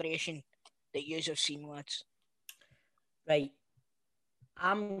celebration that you have seen, lads? Right,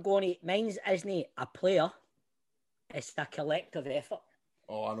 mine's isn't a player, it's a collective effort.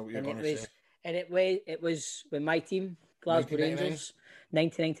 Oh, I know what you're going to say. And it was when my team, Glasgow Rangers,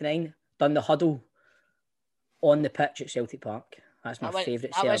 1999, done the huddle on the pitch at Celtic Park. That's my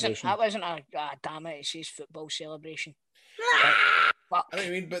favourite celebration. That wasn't a damn it, it says football celebration. Fuck. I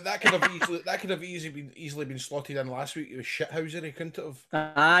mean, but that could have easily been slotted in last week. It was shithousery, couldn't it have?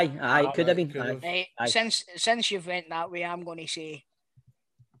 Aye, could have been. Right, since you've went that way, I'm going to say,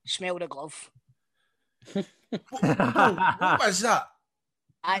 smell the glove. What was that?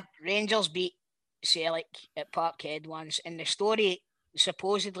 Rangers beat Celtic at Parkhead once, and the story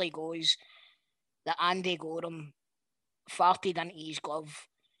supposedly goes that Andy Gorham farted into his glove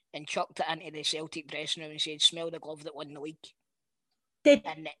and chucked it into the Celtic dressing room and said, "Smell the glove that won the league."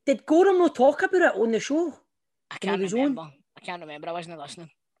 Did Gorham not talk about it on the show? I can't remember. I wasn't listening.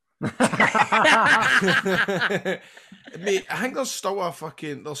 Mate, I think there's still a it's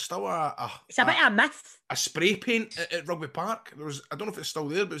a bit of a myth. A spray paint at Rugby Park. I don't know if it's still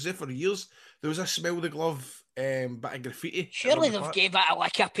there, but it was there for years. There was a smell the glove bit of graffiti. Surely they've gave it a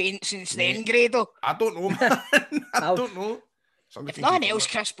lick of paint since then, Grado. I don't know, man. I don't know. If nothing else,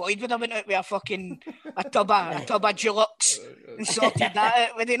 Chris Boyd would have went out with a tub of Dulux and sorted that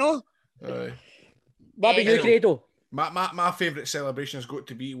out, would he know? What about you, Grado? My favourite celebration has got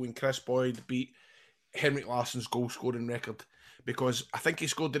to be when Chris Boyd beat Henrik Larsson's goal scoring record, because I think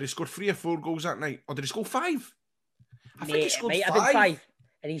did he score 3 or 4 goals that night, or did he score 5? I think he scored 5.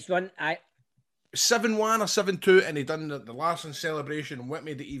 And he's run 7-1 or 7-2, and he done the Larsson celebration, and what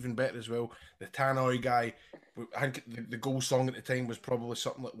made it even better as well, the Tannoy guy, I think the goal song at the time was probably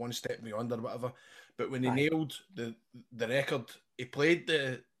something like One Step Beyond or whatever, but when he nailed the record, he played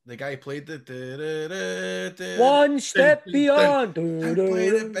the guy played the One Step Beyond,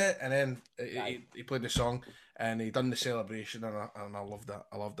 played a bit, and then he played the song, and he done the celebration, and I loved that.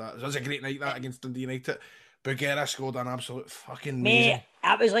 It was a great night that against Dundee United. Bougera scored an absolute fucking amazing. Mate,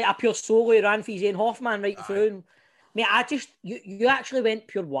 it was like a pure solo he ran for his own Hoffman right through. Mate, you actually went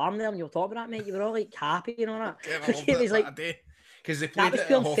pure warm there when you were talking about that, mate. You were all like happy and all that. It was like because they played that was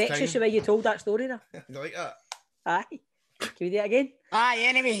pure infectious the way you told that story there. You like that? Aye. Can we do it again?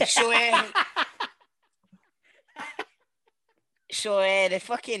 Anyway, so the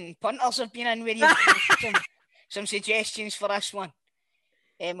fucking punters have been in with you some suggestions for this one.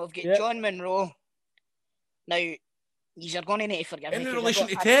 We've got John Monroe. Now, you're going to need to forgive me. In relation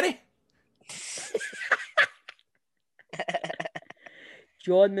to Terry?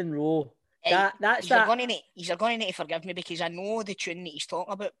 John Monroe. You're going to need to forgive me because I know the tune that he's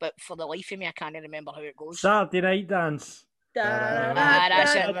talking about, but for the life of me, I can't remember how it goes. Saturday Night Dance.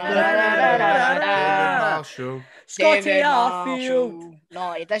 That's it. Scotty Arfield.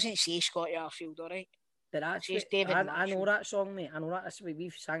 No, it doesn't say Scotty Arfield, alright? But actually, I know that song, mate. I know that.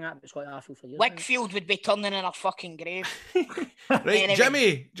 We've sang that, but Scotty Arfield for years. Wickfield would be turning in her fucking grave. Right,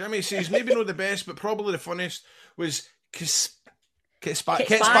 anyway. Jimmy says maybe not the best, but probably the funniest was Kitspire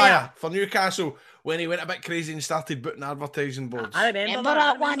for Newcastle when he went a bit crazy and started putting advertising boards. I remember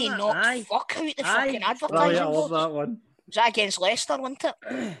that one. He knocked fuck out the fucking advertising boards. That one. Was that against Leicester, wasn't it?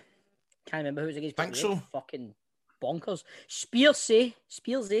 Can't remember who it was against. Think so. Fucking bonkers. Spearsy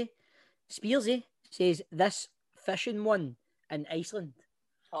says this fishing one in Iceland.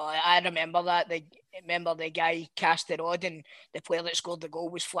 Oh, I remember that. Remember the guy cast the rod and the player that scored the goal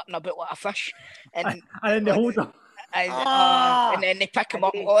was flipping about like a fish. And then they hold him. And then they pick him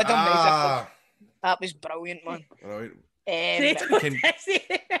up and hold him. That was brilliant, man. Right.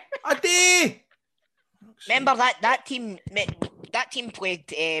 Remember that team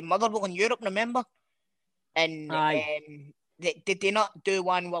played Motherwell in Europe, remember? And did they not do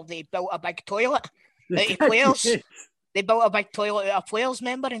one where they built a big toilet out of players? They built a big toilet out of players,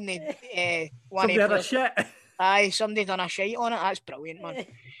 remember? And they somebody had a shit. Aye, somebody done a shite on it. That's brilliant, man.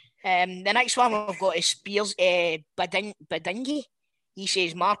 The next one we've got is Spears Badingi. He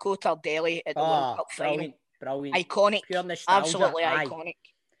says Marco Tardelli at the World Cup final. Brilliant. Iconic. Pure nostalgia. Absolutely iconic.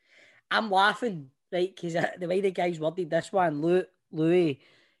 I'm laughing, right, because the way the guys worded this one, Louis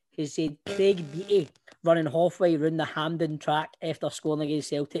has said Craig Beattie running halfway around the Hampden track after scoring against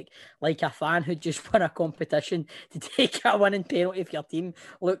Celtic like a fan who just won a competition to take a winning penalty for your team.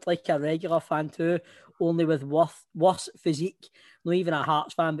 Looked like a regular fan too, only with worse physique. Not even a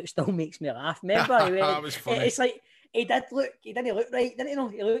Hearts fan, but still makes me laugh. Remember? That was funny. It's like, he didn't look right, didn't he? No,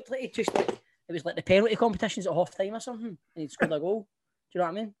 he looked like it was like the penalty competitions at half time or something, and he'd scored a goal. Do you know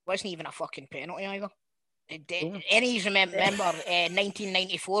what I mean? Wasn't even a fucking penalty either. Any of you remember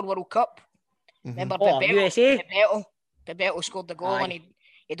 1994 World Cup? Remember USA? Bebeto scored the goal and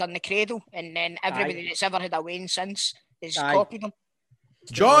he done the cradle, and then everybody that's ever had a Wayne since has copied him.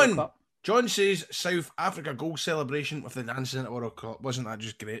 John says South Africa goal celebration with the dancing at the World Cup. Wasn't that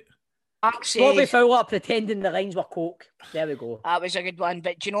just great? Bobby Fowler pretending the lines were coke. There we go. That was a good one.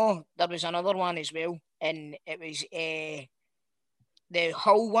 But do you know, there was another one as well, and it was the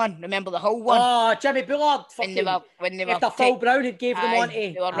Hull one. Remember the Hull one? Oh, Jimmy Bullard. When they were after Phil Brown had gave them on to.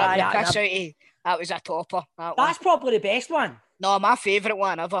 They were running the piss out of. That was a topper. That's probably the best one. No, my favourite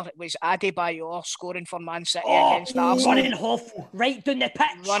one ever was Adebayor scoring for Man City against Arsenal. Running off right down the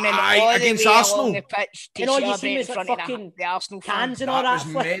pitch. Running all against the way Arsenal. along the pitch to celebrate in front of the Arsenal cans fans. and all that.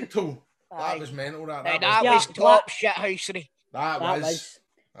 Was mental. That was mental. That was top shithousery. That was.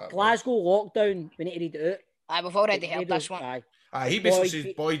 Glasgow lockdown. We need to read it out. We've already heard this one. He basically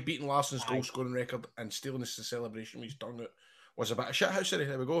says Boyd beating Larsson's goal scoring record and stealing this celebration with his tongue out was a bit of shithousery.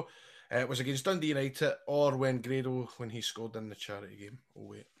 There we go. It was against Dundee United or when Grado when he scored in the charity game.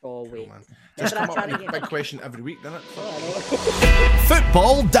 Oh wait, man. Just come up with a big question every week, doesn't it?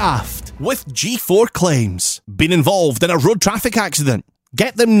 Football Daft with G4 Claims. Been involved in a road traffic accident?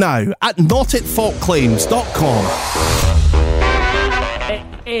 Get them now at notitfaultclaims.com.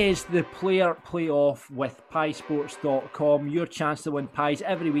 Is the player playoff with piesports.com. Your chance to win pies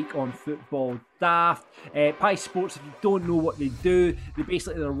every week on Football Daft. Pie Sports, if you don't know what they do, they're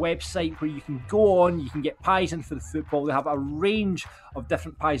basically their website where you can go on, you can get pies in for the football. They have a range of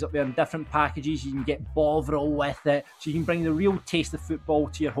different pies up there in different packages. You can get Bovril with it, so you can bring the real taste of football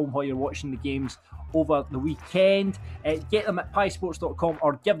to your home while you're watching the games over the weekend. Get them at piesports.com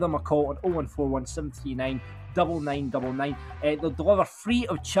or give them a call on 0141 739 9999. They'll deliver free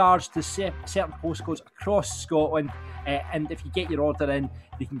of charge to certain postcodes across Scotland, and if you get your order in,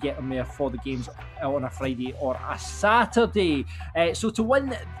 you can get them there for the games on a Friday or a Saturday. So to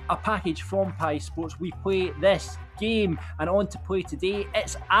win a package from Pie Sports, we play this game, and on to play today,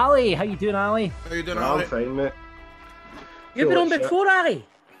 it's Ali. How you doing, Ali? How you doing, Ali? I'm fine, mate. You've been on before, Ali?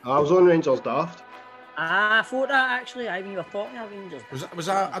 I was on Rangers Daft. I thought that actually. I mean, you were talking about Rangers. Was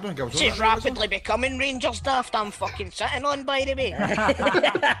that? I don't think I was. She's rapidly becoming Rangers Daft. I'm fucking sitting on, by the way.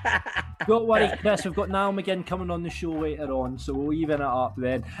 Don't worry, Chris. We've got Niall McGinn coming on the show later on, so we'll even it up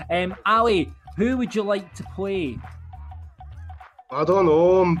then. Ali, who would you like to play? I don't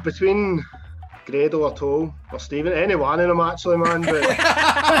know. I'm between Grado or Toll or Stephen. Any one of them, actually, man. But...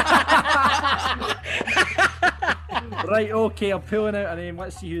 Right, okay, I'm pulling out a name.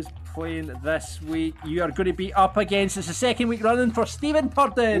 Let's see who's playing this week. You are going to be up against, it's the second week running for Stephen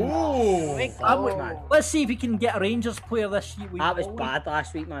Purden. Let's see if we can get a Rangers player this week. That was bad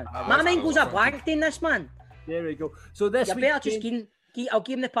last week, man. My mind goes a blank in this, man. There we go. So this week, better just I'll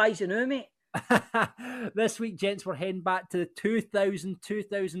give him the pies now, mate. This week, gents, we're heading back to the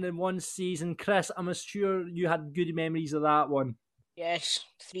 2000-2001 season. Chris, I'm sure you had good memories of that one. Yes,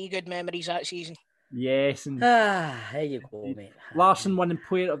 3 good memories that season. Yes, and there you go, mate. Larsson won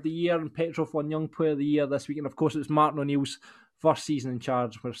Player of the Year and Petrov won Young Player of the Year this week, and of course it was Martin O'Neill's first season in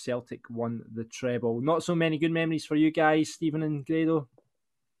charge where Celtic won the treble. Not so many good memories for you guys, Stephen and Grado.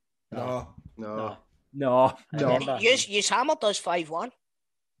 No. You hammered us 5-1.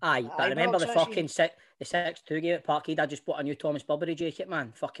 Aye, but I remember the fucking 6-2 game at Parkhead. I just bought a new Thomas Burberry jacket,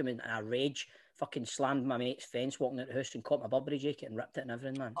 man. Fucking in a rage. Fucking slammed my mate's fence walking out the house and caught my Burberry jacket and ripped it and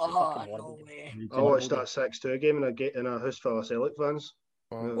everything, man. No way. I watched that 6-2 game in a house full of Celtic fans.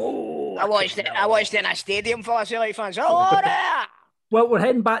 I watched it in a stadium full of Celtic fans. Well, we're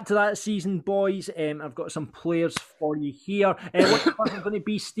heading back to that season, boys. I've got some players for you here. What's the first going to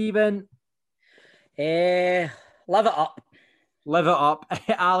be, Stephen? Live it up. Live it up.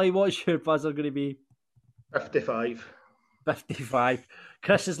 Ali, what's your buzzer going to be? 55. 55.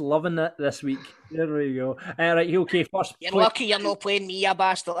 Chris is loving it this week. There we go. Right, okay, first. You're lucky you're not playing me, you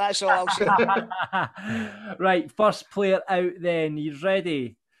bastard. That's all I'll say. Right, first player out then. You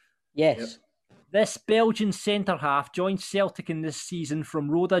ready? Yes. Yep. This Belgian centre-half joined Celtic in this season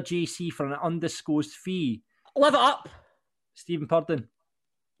from Roda JC for an undisclosed fee. Live it up. Stephen Purden.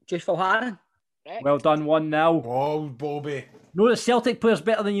 Juice Valharan. Right. Well done, 1-0. Oh, Bobby. Know the Celtic players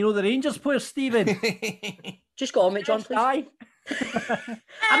better than you know the Rangers players, Stephen. Just go on, mate, John, please. Aye.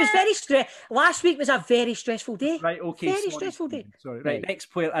 I was very stressed. Last week was a very stressful day. Right, okay. Stressful day. Sorry. Right, next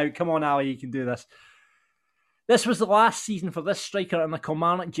player out. Come on, Ali, you can do this. This was the last season for this striker in the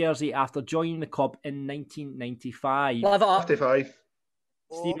Kilmarnock jersey after joining the club in 1995. Live it up. 55.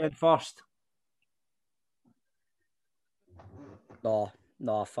 Stephen first. No,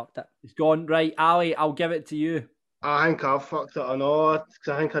 I fucked it. It's gone. Right, Ali, I'll give it to you. I think I've fucked it. I know,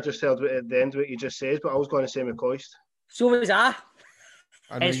 because I think I just heard at the end what you just said, but I was going to say McCoist. So was I.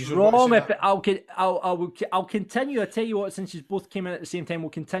 It's wrong. I'll continue. I tell you what, since you both came in at the same time,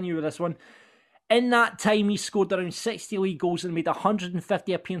 we'll continue with this one. In that time, he scored around 60 league goals and made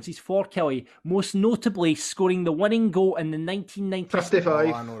 150 appearances for Kelly, most notably scoring the winning goal in the 1996. 55.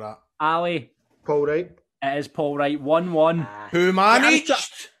 Oh, I know that. Ali. Paul Wright. It is Paul Wright, 1-1. Who managed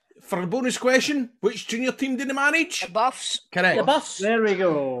For a bonus question, which junior team did he manage? The Buffs. Correct. The Buffs. There we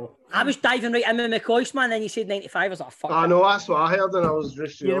go. I was diving right in with McCoist, man, then you said 95. I was like, fuck. I know, that's what I heard, and I was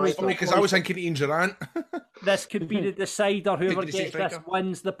just because I was thinking Ian Durant. This could be the decider. Whoever gets this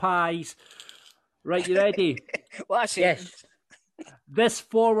wins the pies. Right, you ready? What's it? Yes. This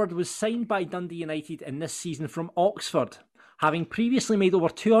forward was signed by Dundee United in this season from Oxford. Having previously made over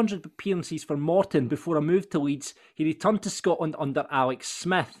 200 appearances for Morton before a move to Leeds, he returned to Scotland under Alex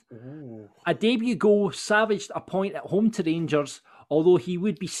Smith. Ooh. A debut goal savaged a point at home to Rangers, although he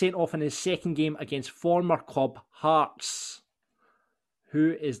would be sent off in his second game against former club Hearts.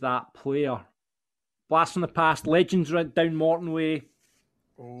 Who is that player? Blast from the past, legends right down Morton way.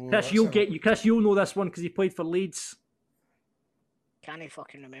 Oh, Chris, you'll know this one because he played for Leeds. Can't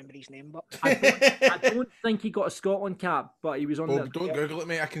fucking remember his name, but I don't think he got a Scotland cap, but he was on Bob, don't Google it,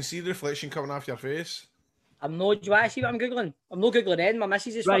 mate. I can see the reflection coming off your face. Do you want to see what I'm Googling? I'm not Googling in. My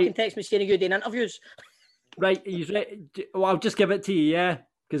missus is fucking text me saying you're doing interviews. Right, he's ready. Well, I'll just give it to you, yeah?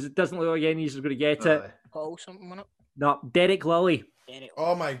 Because it doesn't look like anybody's going to get it. Paul something on it. No, Derek Lilly.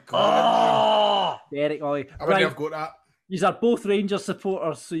 Oh my God. Derek Lilly. I wouldn't have got that. These are both Rangers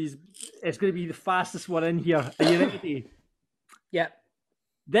supporters, so it's going to be the fastest one in here. Are you ready? Yeah.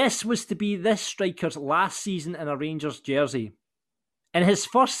 This was to be this striker's last season in a Rangers jersey. In his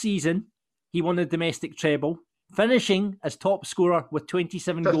first season, he won the domestic treble, finishing as top scorer with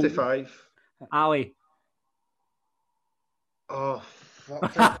 27 goals. 55. Ali. Oh,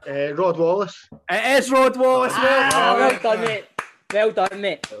 fuck. Rod Wallace. It is Rod Wallace. Well done, mate. Well done,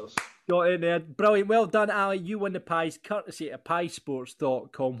 mate. Got in there. Brilliant. Well done, Ali. You win the pies courtesy of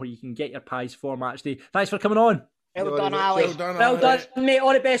piesports.com, where you can get your pies for match day. Thanks for coming on. Well done, Ali. Well done, mate.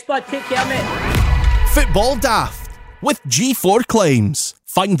 All the best, bud. Take care, mate. Football Daft with G4 Claims.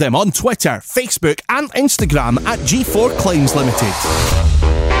 Find them on Twitter, Facebook and Instagram at G4 Claims Limited.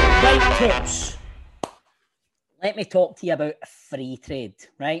 Right, tips. Let me talk to you about free trade,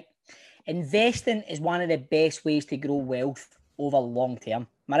 right? Investing is one of the best ways to grow wealth over long term.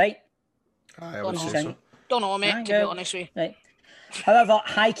 Am I right? I would say so. Don't know, mate, to be honest with you. Right. However,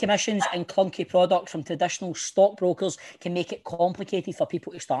 high commissions and clunky products from traditional stockbrokers can make it complicated for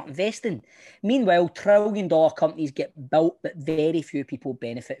people to start investing. Meanwhile, trillion-dollar companies get built, but very few people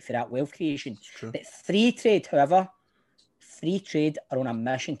benefit from that wealth creation. But free trade, however, free trade are on a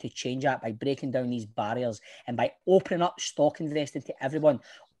mission to change that by breaking down these barriers and by opening up stock investing to everyone.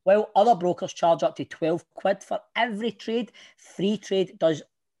 While other brokers charge up to 12 quid for every trade, free trade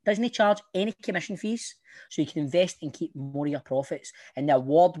doesn't charge any commission fees, so you can invest and keep more of your profits. And the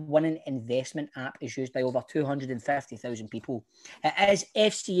award-winning investment app is used by over 250,000 people. It is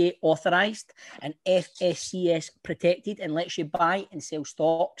FCA authorised and FSCS protected and lets you buy and sell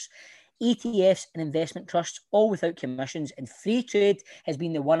stocks, ETFs and investment trusts, all without commissions. And free trade has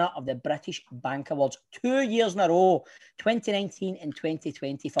been the winner of the British Bank Awards 2 years in a row, 2019 and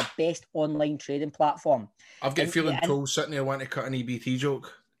 2020, for best online trading platform. I've got a feeling Cole's sitting there wanting to cut an EBT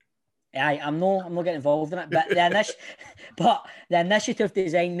joke. I'm not getting involved in it, but the initiative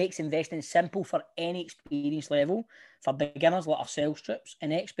design makes investing simple for any experience level, for beginners like ourselves, trips,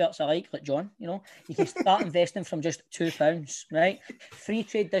 and experts alike, like John. You can start investing from just £2, right? Free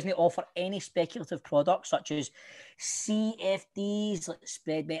trade doesn't offer any speculative products such as CFDs, like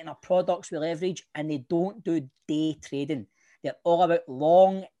spread betting, or products with leverage, and they don't do day trading. They're all about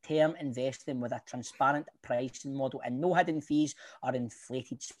long-term investing with a transparent pricing model and no hidden fees or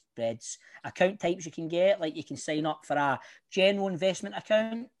inflated spreads. Account types you can get, like you can sign up for a general investment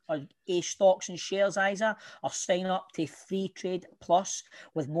account or A stocks and shares ISA, or sign up to Free Trade Plus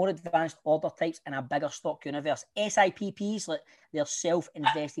with more advanced order types and a bigger stock universe. SIPPs, like their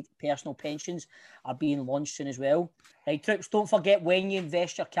self-invested personal pensions, are being launched soon as well. Right, troops, don't forget, when you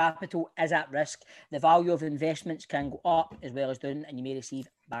invest, your capital is at risk. The value of investments can go up as well as down, and you may receive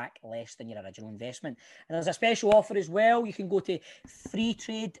back less than your original investment. And there's a special offer as well. You can go to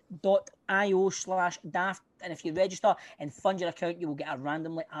freetrade.io/daft, and if you register and fund your account, you will get a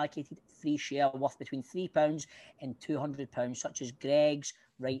randomly allocated free share worth between £3 and £200, such as Greg's,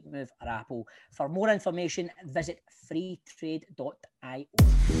 Rightmove or Apple. For more information, visit freetrade.io.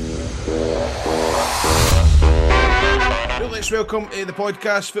 Well, let's welcome to the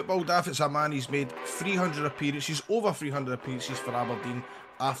podcast Football Daft. It's a man who's made 300 appearances, over 300 appearances for Aberdeen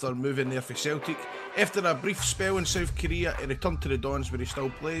after moving there for Celtic. After a brief spell in South Korea, he returned to the Dons where he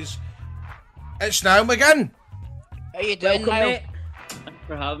still plays. It's Niall McGinn. How you doing, Welcome, Niall? mate. Thanks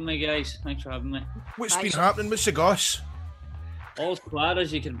for having me, guys. Thanks for having me. What's been happening? What's the goss? All as quiet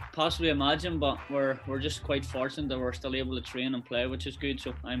as you can possibly imagine, but we're just quite fortunate that we're still able to train and play, which is good.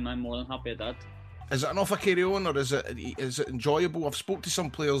 So I'm more than happy at that. Is it enough a carry on, or is it enjoyable? I've spoke to some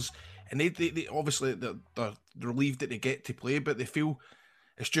players, and they obviously they're relieved that they get to play, but they feel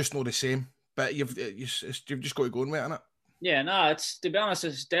it's just not the same. But you've just got to go and wait on it. Yeah, no, it's, to be honest,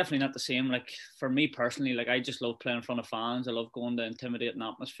 it's definitely not the same. Like, for me personally, like, I just love playing in front of fans. I love going to intimidating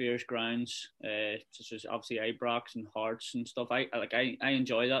atmospheres, grounds, such as obviously Ibrox and Hearts and stuff. I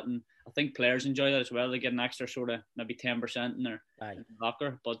enjoy that, and I think players enjoy that as well. They get an extra sort of maybe 10% in their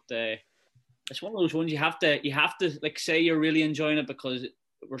locker, but it's one of those ones you have to like say you're really enjoying it because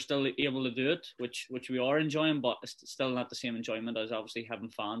we're still able to do it, which we are enjoying, but it's still not the same enjoyment as obviously having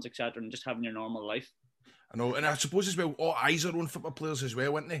fans, etc., and just having your normal life. I know, and I suppose as well, all eyes are on football players as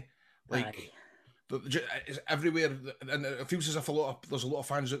well, aren't they? Like, it's everywhere, and it feels as if there's a lot of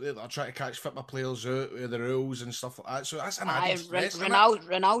fans out there that are trying to catch football players out with the rules and stuff like that. So that's an added stress.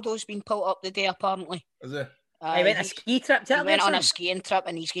 Ronaldo's been pulled up the day apparently. Is it? He went on a ski trip. He went on a skiing trip,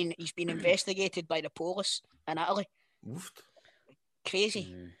 and he's been investigated by the police in Italy. Oofed.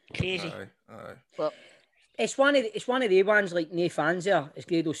 Crazy. Aye. But it's one of the ones like no fans there, as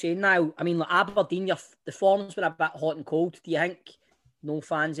Grado saying now. I mean, like Aberdeen, the forms were a bit hot and cold. Do you think no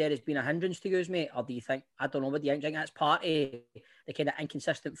fans there has been a hindrance to you, mate? Or do you think, I don't know, what do you think? Do you think that's part of the kind of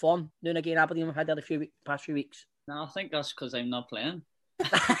inconsistent form now and again Aberdeen have had there the past few weeks? No, I think that's because I'm not playing.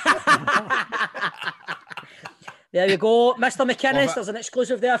 There you go, Mr. McInnes. There's an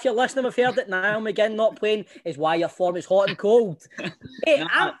exclusive there. If you're listening, we've heard it now. McGinn not playing is why your form is hot and cold. Hey,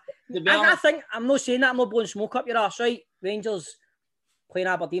 I think, I'm not saying that, I'm not blowing smoke up your arse, right? Rangers playing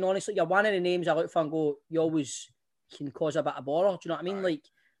Aberdeen, honestly, you're one of the names I look for and go, you always can cause a bit of bother. Do you know what I mean? Like,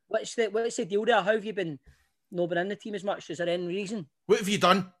 what's the deal there? How have you been not been in the team as much? Is there any reason? What have you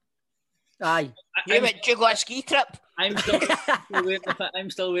done? Aye. Did you go on a ski trip? I'm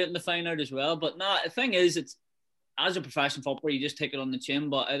still waiting to find out as well. But no, the thing is, it's, as a professional footballer, you just take it on the chin,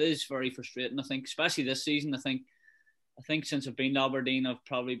 but it is very frustrating, I think, especially this season. I think since I've been to Aberdeen, I've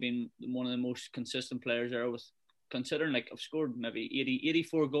probably been one of the most consistent players there, with considering like I've scored maybe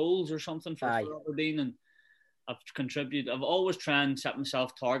 84 goals or something for Aberdeen, and I've contributed. I've always tried and set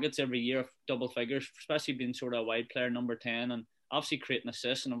myself targets every year of double figures, especially being sort of a wide player, number 10, and obviously creating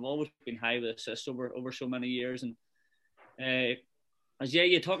assists, and I've always been high with assists over so many years. And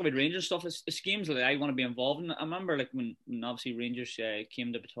you talk about Rangers stuff, it's games that I want to be involved in. I remember like when obviously Rangers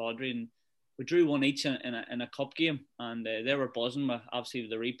came to Pittodrie, and we drew one each in a cup game, and they were buzzing with obviously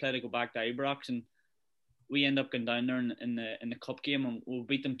the replay to go back to Ibrox, and we end up going down there in the cup game, and we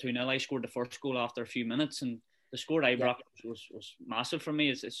beat them 2-0. I scored the first goal after a few minutes, and the score at Ibrox was massive for me.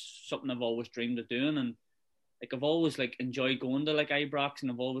 It's something I've always dreamed of doing, and like I've always like enjoyed going to like Ibrox,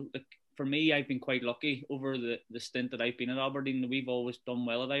 and I've always like, for me, I've been quite lucky over the stint that I've been at Aberdeen. We've always done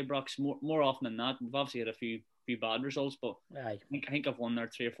well at Ibrox. More often than not, we've obviously had a few bad results, but I think I've won there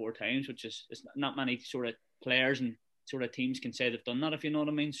 3 or 4 times, which is not many sort of players and sort of teams can say they've done that, if you know what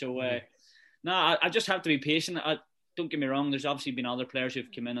I mean. So, I just have to be patient. Don't get me wrong, there's obviously been other players who've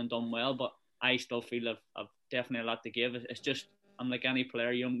come in and done well, but I still feel I've definitely a lot to give. It's just, I'm like any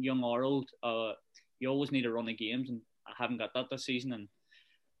player, young or old, you always need a run of games, and I haven't got that this season, and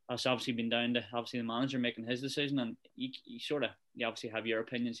it's obviously been down to obviously the manager making his decision, and you obviously have your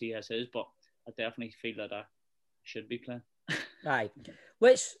opinions, he has his, but I definitely feel that I should be playing. Aye.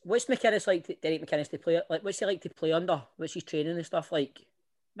 What's McInnes like, Derek McInnes, to play? Like, what's he like to play under? What's his training and stuff like?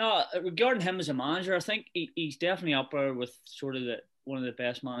 No, regarding him as a manager, I think he's definitely up there with sort of one of the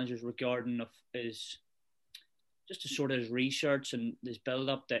best managers regarding of his just sort of his research and his build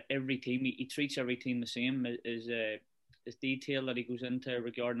up to every team. He treats every team the same. His detail that he goes into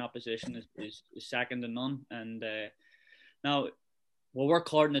regarding opposition is second to none. And now we'll work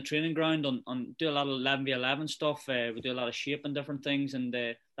hard in the training ground on do a lot of 11v11 stuff. We do a lot of shape and different things, and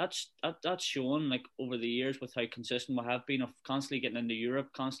that's shown like over the years with how consistent we have been of constantly getting into Europe,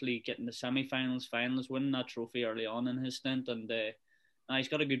 constantly getting the semi-finals, finals, winning that trophy early on in his stint. And now he's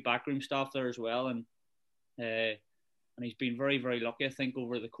got a good backroom staff there as well, and he's been very, very lucky, I think,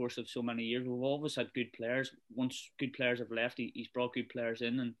 over the course of so many years. We've always had good players. Once good players have left, he's brought good players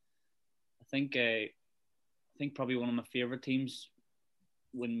in, and I think probably one of my favourite teams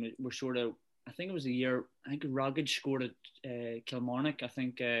when we were sort of, I think it was the year, I think Rogic scored at Kilmarnock. I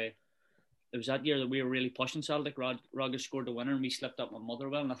think it was that year that we were really pushing Celtic. Rogic scored the winner, and we slipped up with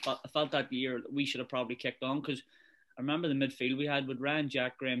Motherwell, and I felt that year we should have probably kicked on, because I remember the midfield we had with Ryan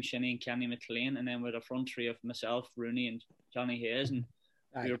Jack, Graham Shinney and Kenny McLean, and then with a front three of myself, Rooney and Johnny Hayes, and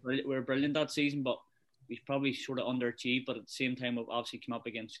we were brilliant that season, but we probably sort of underachieved, but at the same time we've obviously come up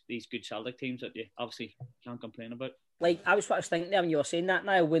against these good Celtic teams that you obviously can't complain about. Like, I was thinking there when you were saying that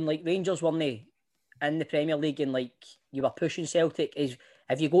now, when like Rangers weren't in the Premier League and like you were pushing Celtic, is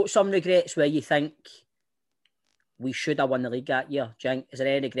Have you got some regrets where you think we should have won the league that year? Is there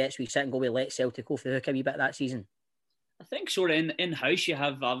any regrets we sit and go, we let Celtic off the hook a wee bit that season? I think sort of in-house you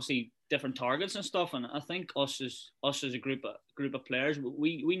have obviously different targets and stuff, and I think us as a group of players,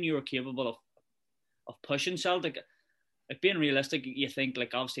 we knew we were capable of pushing Celtic. Like, being realistic, you think,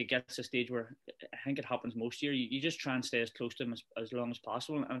 like, obviously it gets to a stage where I think it happens most year. You just try and stay as close to them as long as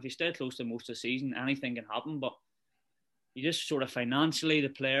possible. And if you stay close to them most of the season, anything can happen. But you just sort of financially, the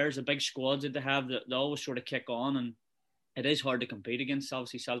players, the big squads that they have, they always sort of kick on. And it is hard to compete against,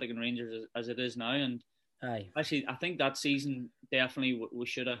 obviously, Celtic and Rangers as it is now. And actually, I think that season, definitely we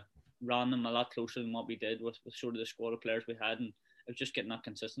should have ran them a lot closer than what we did with sort of the squad of players we had. And it was just getting that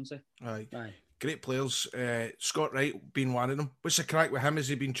consistency. Aye. Great players. Scott Wright being one of them. What's the crack with him? Has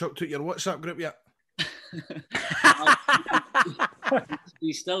he been chucked out your WhatsApp group yet?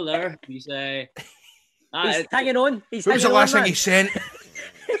 He's still there. He's hanging on. What was the last thing he sent?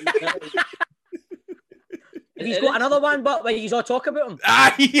 He's got another one, but where he's all talk about him.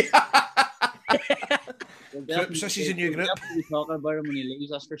 Sissy's a new group. We'll be talking about him when he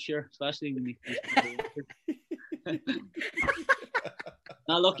leaves us for sure, especially when he.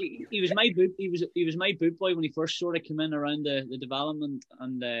 Now look, he was my boot. He was my boot boy when he first sort of came in around the development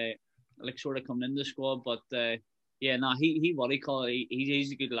and like sort of coming into the squad. But he what he call it.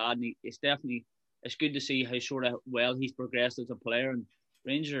 He's a good lad, and it's good to see how sort of well he's progressed as a player. And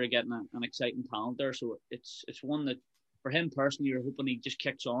Rangers are getting an exciting talent there, so it's one that for him personally, you're hoping he just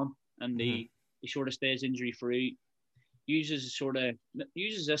kicks on and he sort of stays injury free. Uses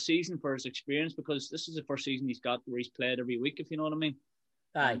this season for his experience, because this is the first season he's got where he's played every week, if you know what I mean.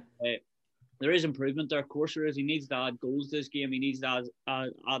 Aye. There is improvement there, of course there is. He needs to add goals to this game. He needs to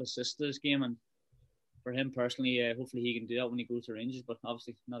add assists to this game, and for him personally, hopefully he can do that when he goes to Rangers, but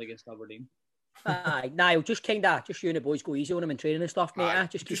obviously not against Aberdeen. Aye, Niall, just you and the boys go easy on him in training and stuff, mate.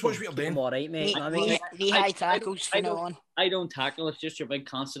 Just watch what you're doing. All right, mate. High tackles from now on. I don't tackle. It's just your big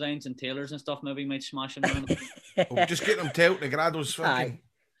Constantines and Taylors and stuff. Maybe might smash him around. We'll just get them tilt. The Grado's fucking.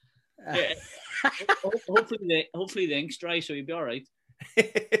 Yeah. Hopefully the ink's dry, so you'll be all right.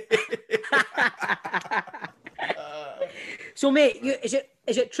 So, mate,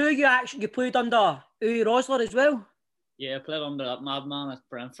 is it true you played under Uwe Rosler as well? Yeah, I played under that madman at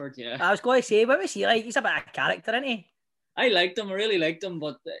Brentford, yeah. I was going to say, what was he like? He's a bit of a character, isn't he? I liked him. I really liked him,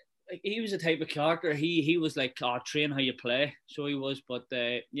 but he was a type of character. He was like, train how you play. So he was, but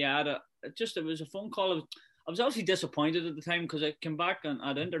it was a phone call. I was obviously disappointed at the time because I came back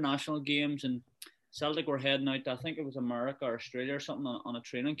at international games and Celtic were heading out to, I think it was America or Australia or something on a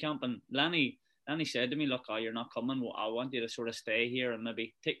training camp. And Lenny said to me, look, you're not coming. Well, I want you to sort of stay here and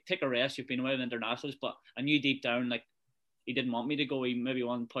maybe take a rest. You've been away with internationals, but I knew deep down, like, he didn't want me to go. He maybe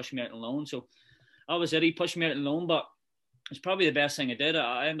wanted to push me out on loan. So that was it. He pushed me out on loan, but it's probably the best thing I did.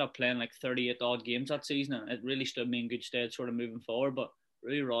 I ended up playing like 38 odd games that season, and it really stood me in good stead sort of moving forward. But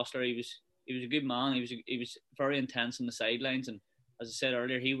really, Rosler, he was a good man. He was very intense on the sidelines, and as I said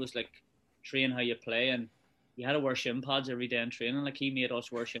earlier, he was like, train how you play, and you had to wear shin pads every day in training. Like, he made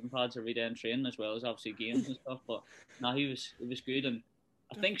us wear shin pads every day in training, as well as obviously games and stuff. But no, it was good. And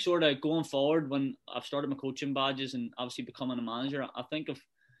I think sort of going forward, when I've started my coaching badges and obviously becoming a manager, I think I've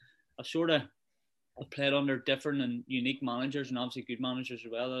played under different and unique managers, and obviously good managers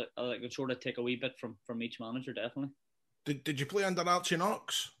as well. I can sort of take a wee bit from each manager, definitely. Did you play under Archie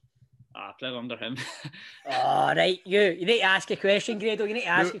Knox? I played under him. Oh, right. You need to ask a question, Grado. You need to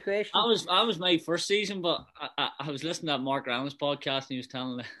ask a question. I was my first season, but I was listening to Mark Ramos podcast, and he was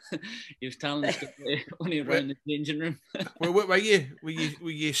telling the story when he was in the changing room. Well, what were you? Were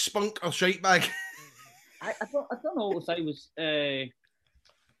you spunk or shite bag? I don't know if I was. No,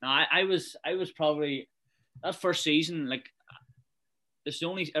 I was probably that first season. Like, it's the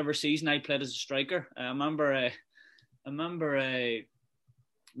only ever season I played as a striker. I remember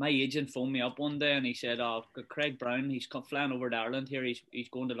my agent phoned me up one day and he said, Craig Brown, he's flying over to Ireland here. He's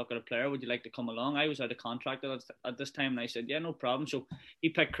going to look at a player. Would you like to come along? I was out of contract at this time, and I said, yeah, no problem. So he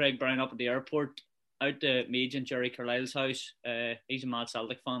picked Craig Brown up at the airport, out to my agent Jerry Carlisle's house. He's a mad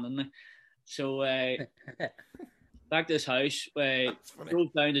Celtic fan, isn't he? So back to his house,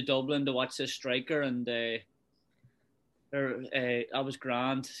 drove down to Dublin to watch this striker, and I was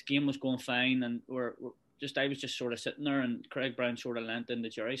grand. The game was going fine, and I was just sort of sitting there, and Craig Brown sort of leant into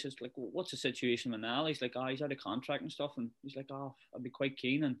Jerry. Says, like, what's the situation with Al? He's like, he's out of contract and stuff, and he's like, I'd be quite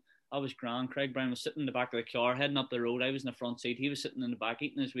keen. And I was grand. Craig Brown was sitting in the back of the car, heading up the road. I was in the front seat. He was sitting in the back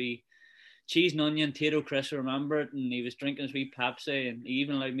eating his wee cheese and onion, Tato Chris, I remember it, and he was drinking his wee Pepsi, and he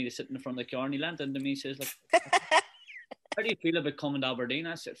even allowed me to sit in the front of the car, and he leant into me and says, like, how do you feel about coming to Aberdeen?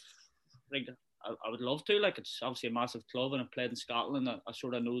 I said, like, I would love to. Like, it's obviously a massive club, and I've played in Scotland. I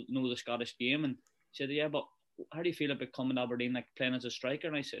sort of know the Scottish game. And he said, yeah, but how do you feel about coming to Aberdeen, like playing as a striker?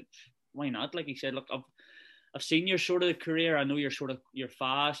 And I said, why not? Like, he said, look, I've seen your sort of career. I know you're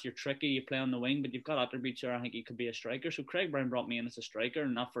fast, you're tricky, you play on the wing, but you've got attributes there. I think you could be a striker. So Craig Brown brought me in as a striker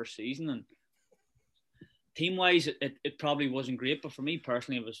in that first season. And team-wise, it probably wasn't great, but for me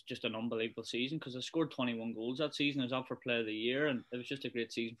personally, it was just an unbelievable season because I scored 21 goals that season. I was up for Player of the Year, and it was just a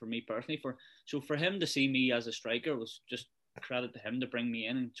great season for me personally. So for him to see me as a striker was just credit to him to bring me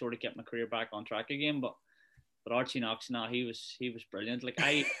in and sort of get my career back on track again. But Archie Knox, he was brilliant. Like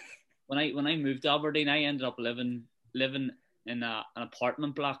when I moved to Aberdeen, I ended up living in an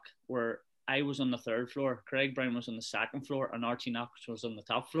apartment block where I was on the third floor, Craig Brown was on the second floor, and Archie Knox was on the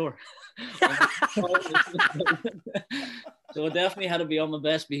top floor. So I definitely had to be on my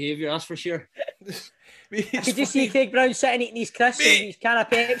best behaviour, that's for sure. Did you see Craig Brown sitting eating his crisps and his can of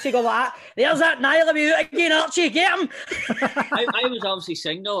Pepsi go like that? There's that Niall about again, Archie, get him! I was obviously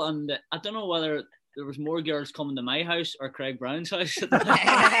single, and I don't know whether there was more girls coming to my house or Craig Brown's house.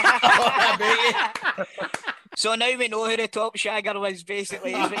 So now we know who the top shagger was,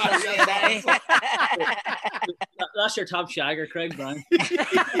 basically. Is what you're saying, That's your top shagger, Craig Brown.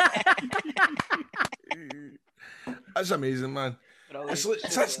 That's amazing, man. Is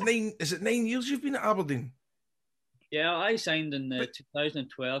it 9 years you've been at Aberdeen? Yeah, I signed in the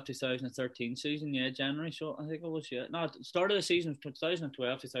 2012-2013 season, January. So I think it was, No, the start of the season,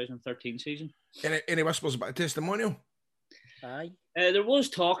 2012-2013 season. Any whispers about a testimonial? Aye. There was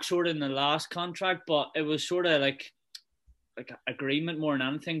talk sort of in the last contract, but it was sort of like agreement more than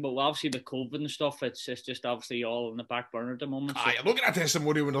anything. But obviously with COVID and stuff, it's just obviously all in the back burner at the moment. So. You're looking at a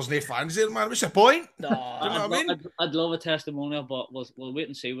testimonial when there's no fans there, man. What's the point? No, I'd love a testimonial, but we'll wait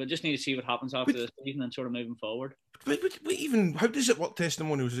and see. We'll just need to see what happens after the season and sort of moving forward. But even how does it work?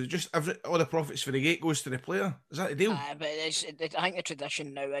 Testimonials? Is it just all the profits for the gate goes to the player? Is that the deal? But I think the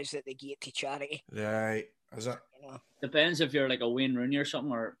tradition now is that they give it to charity. Right. Is it? Depends if you're like a Wayne Rooney or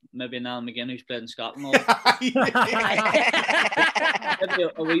something, or maybe an Alan McGinn who's played in Scotland. Maybe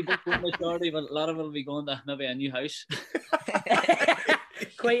a wee bit for majority, but a lot of it will be going to maybe a new house.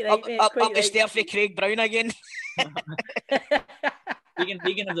 Quite right, mate. Up the stair for Craig Brown again. He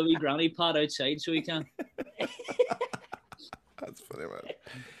can have the wee granny pad outside so he can. That's funny,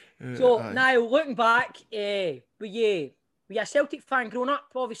 man. So now looking back, were you a Celtic fan growing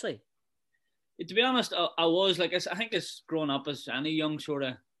up? Obviously. To be honest, I was like, I think it's growing up as any young sort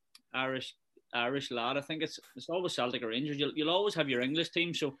of Irish lad. I think it's always Celtic or Rangers. You'll always have your English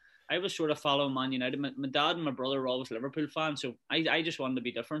team. So I was sort of following Man United. My dad and my brother were always Liverpool fans. So I just wanted to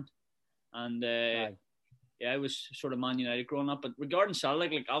be different. And I was sort of Man United growing up. But regarding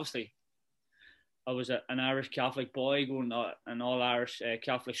Celtic, like obviously, I was an Irish Catholic boy going to an all Irish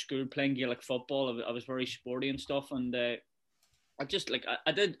Catholic school playing Gaelic football. I was very sporty and stuff. And I just like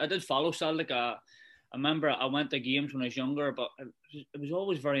I did follow Celtic. I remember I went to games when I was younger, but it was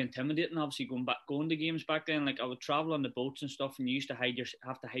always very intimidating. Obviously, going to games back then, like I would travel on the boats and stuff, and you used to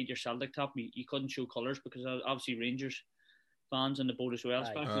have to hide your Celtic top. You couldn't show colours because obviously Rangers fans on the boat as well,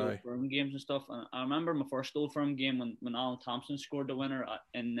 especially Old Firm games and stuff. And I remember my first Old Firm game when Alan Thompson scored the winner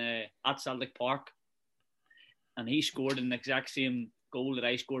at Celtic Park, and he scored in the exact same goal that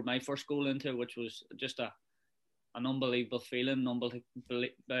I scored my first goal into, which was just an unbelievable feeling,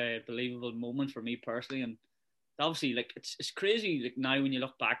 believable moment for me personally. And obviously, like it's crazy. Like now, when you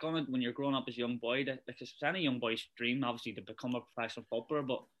look back on it, when you're growing up as a young boy, it's any young boy's dream, obviously, to become a professional footballer.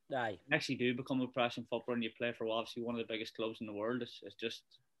 But you actually do become a professional footballer, and you play for obviously one of the biggest clubs in the world. It's just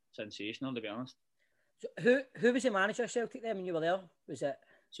sensational, to be honest. So who was the manager of Celtic then when you were there? Was it?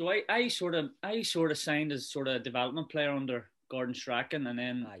 So I sort of signed as sort of a development player under Gordon Strachan, and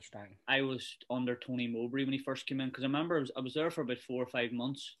then I was under Tony Mowbray when he first came in, because I remember I was there for about 4 or 5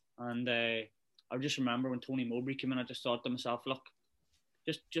 months, and I just remember when Tony Mowbray came in, I just thought to myself, look,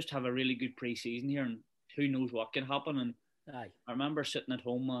 just have a really good pre-season here, and who knows what can happen. And I remember sitting at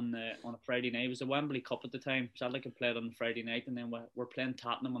home on a Friday night. It was the Wembley Cup at the time. Celtic had played on the Friday night, and then we're playing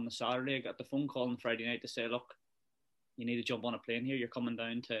Tottenham on the Saturday. I got the phone call on Friday night to say, look, you need to jump on a plane here. You're coming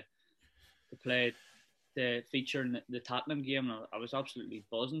down to play the feature in the Tottenham game. And I was absolutely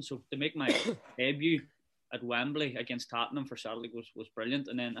buzzing. So to make my debut at Wembley against Tottenham for Celtic was brilliant.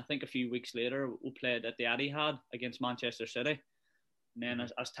 And then I think a few weeks later we played at the Etihad against Manchester City. And then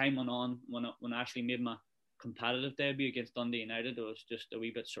as time went on, when I actually made my competitive debut against Dundee United, it was just a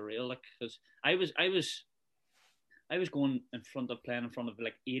wee bit surreal. Like, because I was going playing in front of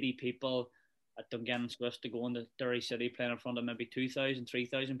like 80 people at Dungannon Swiss, to go into Derry City playing in front of maybe 2,000,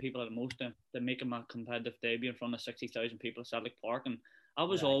 3,000 people at the most, to making my competitive debut in front of 60,000 people at Celtic Park. And I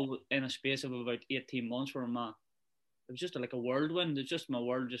was all in a space of about 18 months where it was just like a whirlwind. It's just my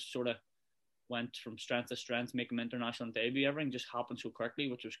world just sort of went from strength to strength, making my international debut. Everything just happened so quickly,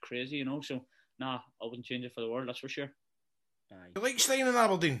 which was crazy, you know. So, I wouldn't change it for the world, that's for sure. You like staying in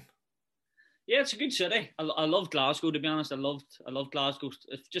Aberdeen? Yeah, it's a good city. I love Glasgow, to be honest. I love Glasgow.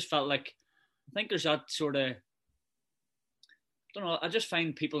 It just felt like, I think there's that sort of, I don't know, I just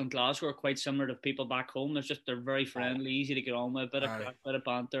find people in Glasgow are quite similar to people back home. They're very friendly, easy to get on with, a bit of crack, bit of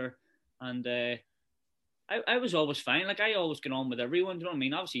banter. And I was always fine. Like, I always get on with everyone, do you know what I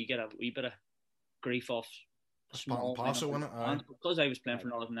mean? Obviously, you get a wee bit of grief off small parcel, because I was playing for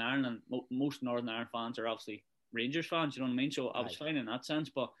Northern Ireland, and most Northern Ireland fans are obviously Rangers fans, you know what I mean? So I was fine in that sense.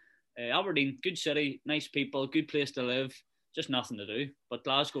 But Aberdeen, good city, nice people, good place to live, just nothing to do. But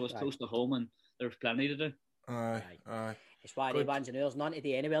Glasgow is close to home and there's plenty to do. Aye. It's why the bands and there's none to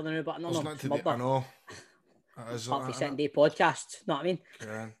do anywhere now, but none of them. I know. Apart from sitting day podcasts, know what I mean?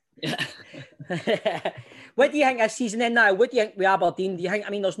 Yeah. What do you think this season then now? What do you think with Aberdeen? Do you think, I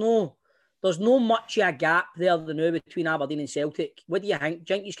mean, there's no much of a gap there now between Aberdeen and Celtic. What do you think?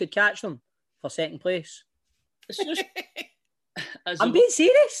 Do you think you could catch them for second place? It's just, I'm being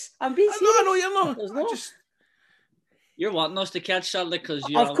serious. I know you're not. You're wanting us to catch Celtic because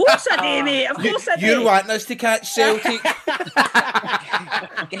you. Of course I do, mate. Of course I do. You're wanting us to catch Celtic.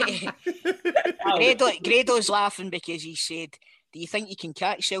 Grado's laughing because he said, "Do you think you can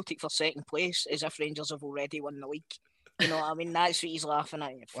catch Celtic for second place?" As if Rangers have already won the league. You know what I mean? That's what he's laughing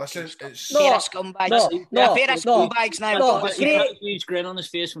at. Listen, it's pair of scumbags. No, pair of scumbags now. He's got a huge grin on his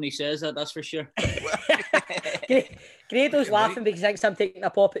face when he says that, that's for sure. Grado's laughing because he thinks I'm taking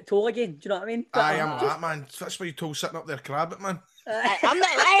a pop at Toll again. Do you know what I mean? I am that, man. That's why you told sitting up there crabbit, man.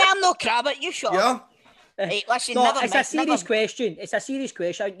 I am no crabbit, you sure? Yeah. Hey, listen, it's a serious question. It's a serious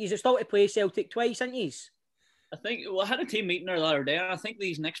question. You've still to play Celtic twice, haven't you? I think, I had a team meeting there the other day, and I think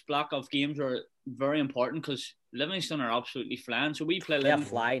these next block of games are very important because Livingston are absolutely flying. So we play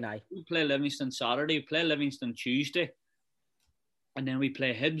We play Livingston Saturday, we play Livingston Tuesday, and then we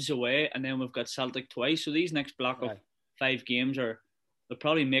play Hibs away, and then we've got Celtic twice. So these next block of 5 games they'll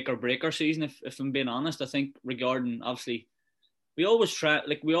probably make or break our season. If I'm being honest, I think regarding obviously. We always try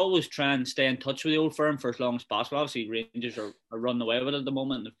and stay in touch with the old firm for as long as possible. Obviously, Rangers are running away with it at the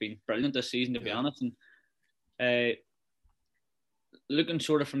moment. They've been brilliant this season, to be honest. And looking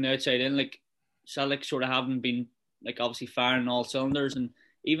sort of from the outside in, like Celtic sort of haven't been like obviously firing all cylinders, and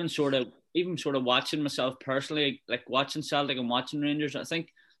even sort of watching myself personally, like watching Celtic and watching Rangers, I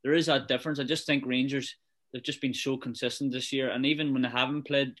think there is that difference. I just think Rangers, they've just been so consistent this year, and even when they haven't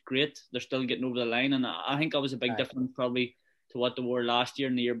played great, they're still getting over the line. And I think that was a big difference probably to what they were last year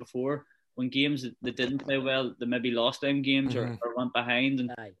and the year before, when games that didn't play well, they maybe lost them games or went behind.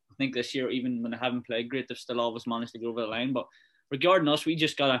 And I think this year, even when they haven't played great, they've still always managed to go over the line. But regarding us, we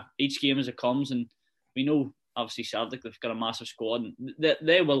just got each game as it comes, and we know obviously Celtic, they've got a massive squad, and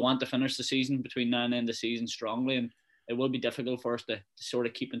they will want to finish the season between now and end of the season strongly, and it will be difficult for us to sort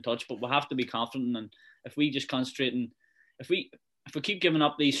of keep in touch, but we'll have to be confident. And if we just concentrate, and if we keep giving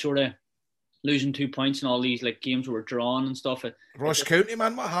up these sort of losing 2 points in all these like games where we're drawn and stuff. Ross County,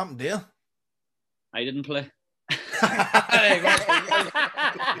 man, what happened there? I didn't play. It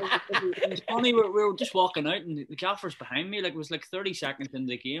was funny. We were just walking out, and the gaffer's behind me. Like, it was like 30 seconds into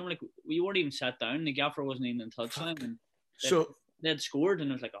the game. Like, we weren't even sat down. The gaffer wasn't even in touch line, and they had scored,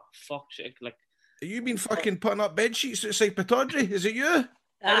 and it was like, oh fuck's sake! Like, have you been fucking putting up bed sheets outside Pittodrie? Is it you?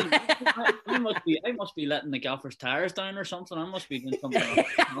 I must be letting the gaffer's tires down or something. I must be doing something else.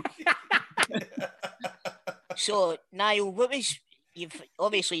 So, Niall,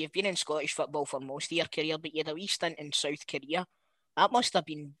 you've been in Scottish football for most of your career, but you had a wee stint in South Korea. That must have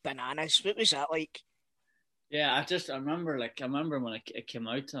been bananas. What was that like? Yeah, I remember when it came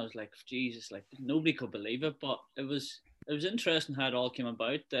out, I was like, Jesus, like nobody could believe it, but it was interesting how it all came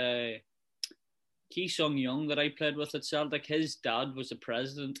about. Ki Sung-young that I played with at Celtic, his dad was the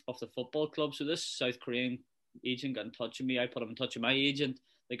president of the football club, so this South Korean agent got in touch with me. I put him in touch with my agent.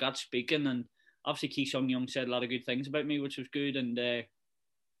 They got speaking, and obviously Ki Sung-young said a lot of good things about me, which was good. And the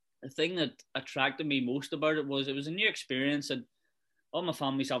thing that attracted me most about it was a new experience. And all my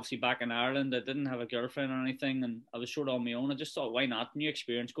family's obviously back in Ireland. I didn't have a girlfriend or anything, and I was sort of on my own. I just thought, why not? New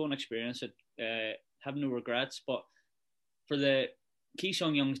experience, go and experience it. Have no regrets. But for the Ki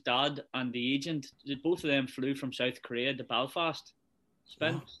Sung-young's dad and the agent, both of them flew from South Korea to Belfast.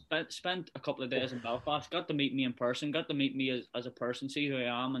 Spent a couple of days in Belfast. Got to meet me in person. Got to meet me as a person, see who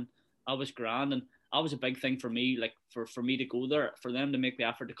I am, and I was grand. And that was a big thing for me, like for me to go there, for them to make the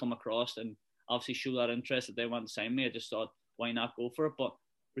effort to come across and obviously show that interest that they want to sign me. I just thought, why not go for it? But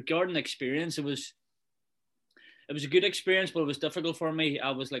regarding the experience, it was it was a good experience, but it was difficult for me.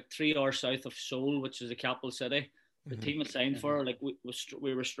 I was like 3 hours south of Seoul, which is the capital city. The team I signed for, like we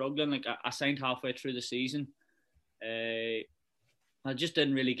were struggling. Like I signed halfway through the season. I just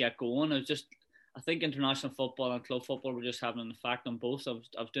didn't really get going. I think international football and club football were just having an effect on both. I was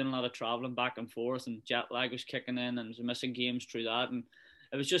doing a lot of travelling back and forth, and jet lag was kicking in, and I was missing games through that, and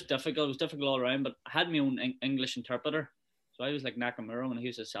it was just difficult. It was difficult all around. But I had my own English interpreter, so I was like Nakamura when he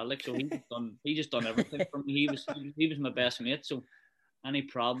was at Celtic. So he just done everything for me. He was my best mate. So any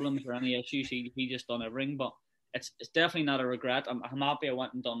problems or any issues, he just done everything. But it's definitely not a regret. I'm happy I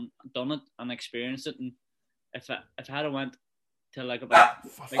went and done it and experienced it. And if I had went to like a better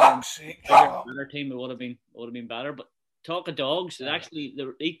team, it would have been better. But talk of dogs, they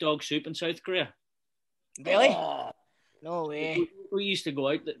eat dog soup in South Korea. Really? No way. We used to go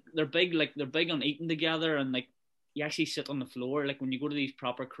out. They're big on eating together, and like you actually sit on the floor. Like when you go to these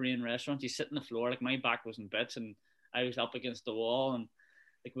proper Korean restaurants, you sit on the floor. Like my back was in bits, and I was up against the wall, and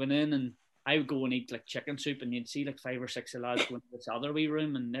like went in, and I would go and eat like chicken soup, and you'd see like 5 or 6 of lads go into this other wee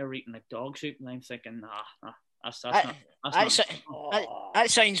room, and they're eating like dog soup, and I'm thinking, nah. That sounds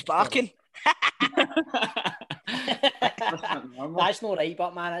barking. That's not right,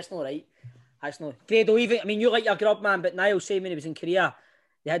 but man, that's not right. That's not. Grado, even you like your grub, man, but Niall saying when he was in Korea,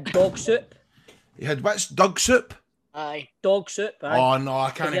 they had dog soup. You had what's dog soup? Aye, dog soup. Aye. Oh no, I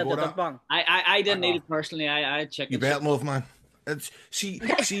can't go that. I didn't eat it personally. I had chicken. You better love, man. See,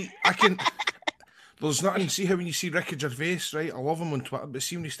 I can. There's nothing. See how when you see Ricky Gervais, right? I love him on Twitter, but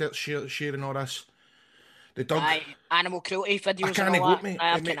see when he starts sharing all this. The dog, animal cruelty videos. I can't go, mate.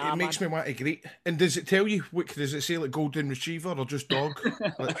 It makes me want to greet. And does it tell you? Does it say like golden retriever or just dog?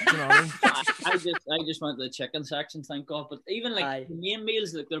 Like, you know what I mean? I just went to the chicken section, thank God. But even like the main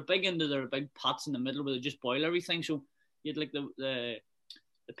meals, like they're big into their big pots in the middle where they just boil everything. So you'd like the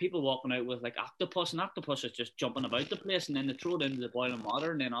people walking out with like octopus, and octopus is just jumping about the place, and then they throw it into the boiling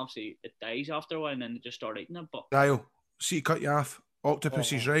water, and then obviously it dies after a while, and then they just start eating it. But Dial, see, cut you off.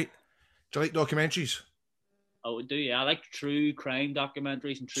 Octopus is right. Do you like documentaries? Oh, do you? I like true crime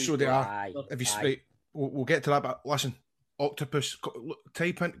documentaries and true. So they are. If you right, we'll get to that. But listen, Octopus.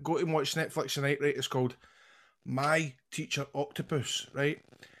 Type in. Go and watch Netflix tonight. Right, it's called My Teacher Octopus. Right,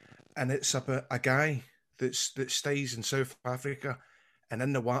 and it's about a guy that stays in South Africa, and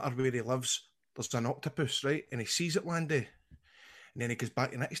in the water where he lives, there's an octopus. Right, and he sees it one day, and then he goes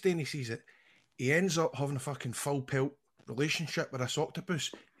back the next day and he sees it. He ends up having a fucking full pelt relationship with this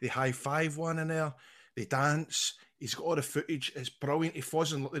octopus. They high five one in there. They dance. He's got all the footage. It's brilliant.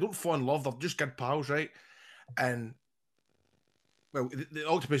 They don't fall in love. They're just good pals, right? And well, the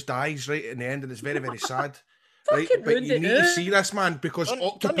octopus dies right in the end, and it's very, very sad. Right? But you need to see this, man, because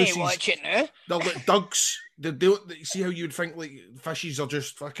octopuses. Watch it now. They're like ducks. They see how you would think like fishes are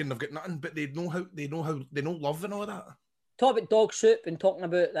just fucking. They've got nothing, but they know love and all that. Talk about dog soup and talking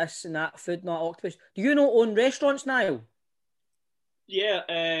about this and that food, not octopus. Do you know own restaurants, Niall? Yeah.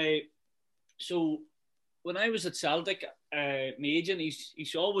 So. When I was at Celtic, my agent,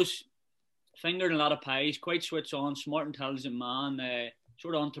 he's always fingered a lot of pies, quite switched on, smart, intelligent man,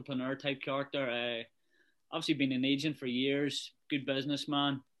 sort of entrepreneur type character. Obviously been an agent for years, good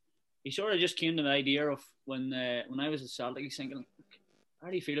businessman. He sort of just came to the idea of when I was at Celtic, he's thinking, how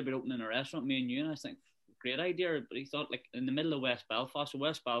do you feel about opening a restaurant, me and you? And I was thinking, great idea. But he thought like in the middle of West Belfast. So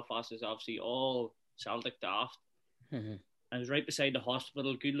West Belfast is obviously all Celtic daft. Mm-hmm. I was right beside the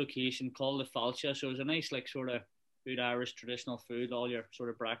hospital, good location, called the Falcha. So it was a nice, like, sort of good Irish traditional food, all your sort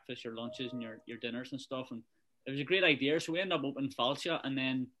of breakfast, your lunches, and your dinners and stuff. And it was a great idea. So we ended up opening Falcha. And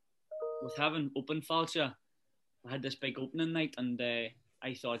then with having opened Falcha, I had this big opening night. And I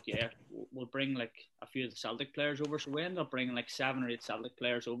thought, yeah, we'll bring, like, a few of the Celtic players over. So we ended up bringing, like, 7 or 8 Celtic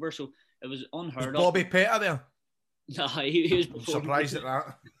players over. So it was unheard of. Bobby Petter there? No, he was before. I'm surprised at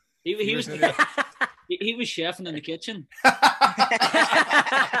that. He was... He was chefing in the kitchen. I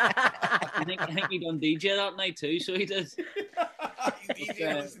think he done DJ that night too, so he did.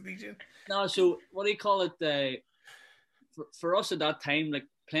 No, so what do you call it? For us at that time, like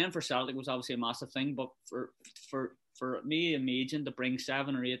playing for Celtic was obviously a massive thing, but for me and my agent to bring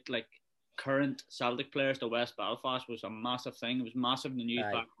 7 or 8 like current Celtic players to West Belfast was a massive thing. It was massive in the news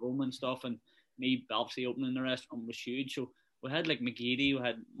back home and stuff, and me obviously opening the restaurant was huge. So we had like McGeady, we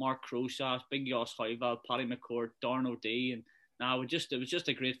had Mark Crosas, Big Jos Hoival, Paddy McCord, Darren O'Dea, and now it was just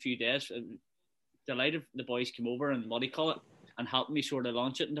a great few days. And delighted the boys came over and and helped me sort of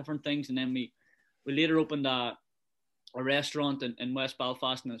launch it and different things. And then we later opened a restaurant in West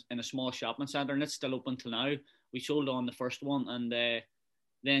Belfast in a small shopping centre, and it's still open till now. We sold on the first one, and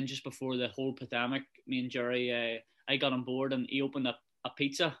then just before the whole pandemic, me and Jerry, I got on board, and he opened a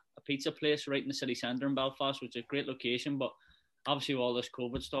pizza pizza place right in the city centre in Belfast, which is a great location. But obviously, with all this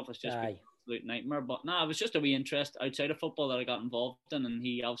COVID stuff, it's just been an absolute nightmare. But no, it was just a wee interest outside of football that I got involved in, and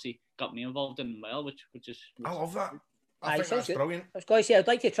he obviously got me involved in well, which is. I love that. I think that's brilliant. I was going to say I'd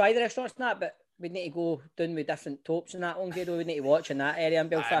like to try the restaurants and that, but we'd need to go down with different topes and that one, Gado. We'd need to watch in that area in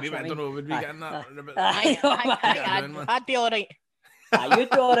Belfast. I don't know, would we get in that? I'd be all right. You'd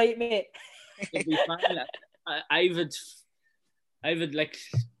be all right, mate. I would like.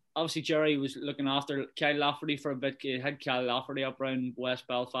 Obviously, Jerry was looking after Kyle Lafferty for a bit. He had Kyle Lafferty up around West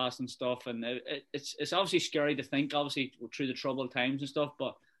Belfast and stuff, and it's obviously scary to think, obviously through the troubled times and stuff.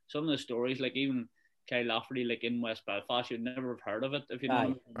 But some of the stories, like even Kyle Lafferty, like in West Belfast, you'd never have heard of it if you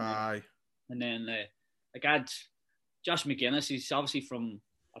know. Aye. And then like I had Josh McGuinness. He's obviously from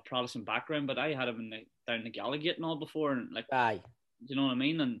a Protestant background, but I had him down the Gallagate and all before, and like you know what I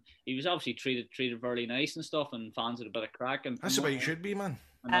mean. And he was obviously treated very nice and stuff, and fans had a bit of crack. And that's the way it should be, man.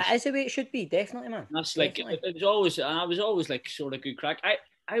 That's the way it should be, definitely, man. That's like it was always, and I was always like sort of good crack.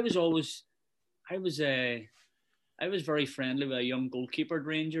 I was very friendly with a young goalkeeper at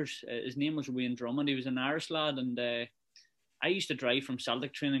Rangers. His name was Wayne Drummond. He was an Irish lad, and I used to drive from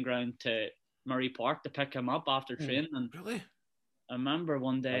Celtic training ground to Murray Park to pick him up after training. And really, I remember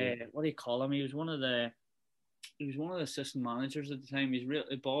one day, what do you call him? He was one of the assistant managers at the time. He's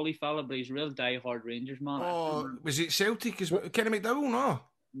a bally fella, but he's a real die-hard Rangers man. Oh, was it Celtic? Kenny McDowell? No.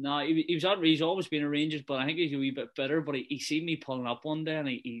 No, he's always been a Rangers, but I think he's a wee bit bitter. But he seen me pulling up one day, and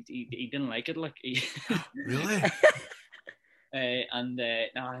he didn't like it. Like really. No,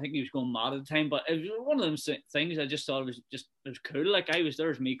 I think he was going mad at the time. But it was one of them things. I just thought it was cool. Like there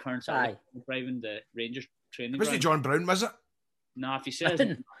was me, Karen Sally, driving the Rangers training. Was it John Brown? Was it? No, if he says,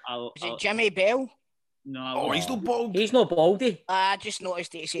 is it Jimmy Bell? No. He's not bald. He's not baldy. I just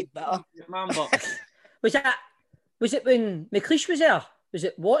noticed that he said better. Man, but was it when McLeish was there? Was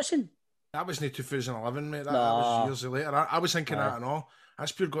it Watson? That was in 2011, mate. That was years later. I was thinking that and all.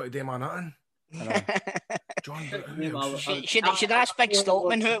 That's pure got to do my nothing. John, should I ask Big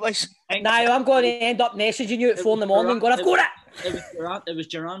Stoltman who it was? No, I'm going to end up messaging you at 4 in the morning going, I've got it. It was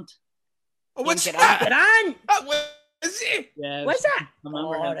Durant. Oh, what's that? Durant? Is he? Yeah. What's that? I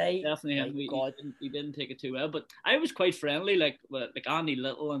remember him. Right. Definitely. He didn't take it too well, but I was quite friendly, like Andy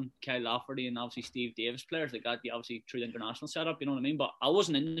Little and Kyle Lafferty and obviously Steve Davis, players that got the obviously through the international setup. You know what I mean? But I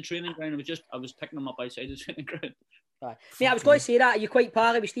wasn't in the training ground. I was picking them up outside the training ground. Right. Yeah, I was going to say that. Are you quite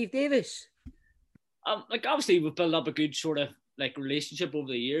pally with Steve Davis? Like obviously we've built up a good sort of like relationship over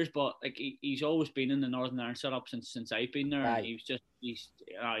the years, but like he's always been in the Northern Ireland setup since I've been there. Right. And he's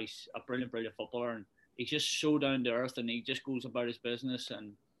a brilliant footballer, and he's just so down to earth, and he just goes about his business,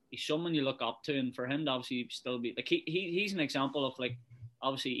 and he's someone you look up to. And for him to obviously still be like he's an example of like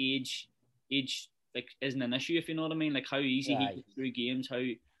obviously age like isn't an issue, if you know what I mean. Like how easy he gets through games,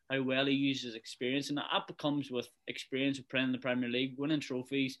 how well he uses experience, and that comes with experience of playing in the Premier League, winning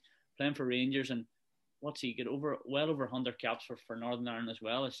trophies, playing for Rangers, and what's he get well over 100 caps for Northern Ireland as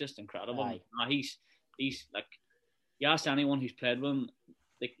well. It's just incredible. He's like, you ask anyone who's played with him,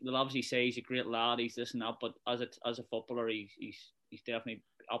 they'll obviously say he's a great lad, he's this and that, but as a footballer, he's definitely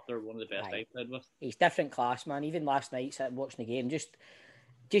up there, one of the best I've played with. He's different class, man. Even last night, sitting watching the game, just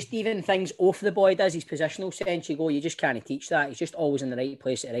even things off the ball does, his positional sense, you just can't teach that. He's just always in the right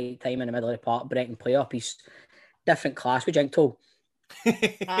place at the right time in the middle of the park, breaking play up. He's different class. What do you think, Tol?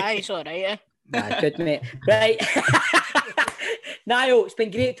 He's all right, yeah. Good, mate. Right. Niall, it's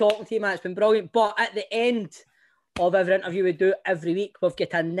been great talking to you, man. It's been brilliant. But at the end of every interview we do every week, we've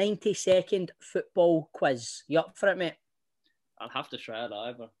got a 90-second football quiz. You up for it, mate? I'll have to try it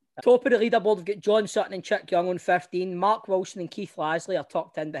either. Top of the leaderboard, we've got John Sutton and Chick Young on 15. Mark Wilson and Keith Lasley are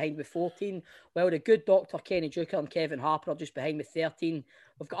tucked in behind with 14. While the good doctor Kenny Duker and Kevin Harper are just behind with 13.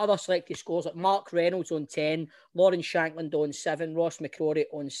 We've got other selected scores like Mark Reynolds on 10, Lauren Shankland on 7, Ross McCrory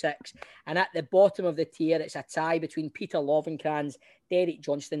on 6. And at the bottom of the tier, it's a tie between Peter Lovenkrands, Derek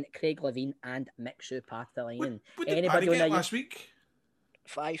Johnston, Craig Levine and Mixu Pathalainen. What did Anybody get last week?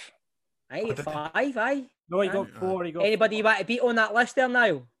 5. Aye, 5, aye. No, he got 4. Anybody you want to beat on that list there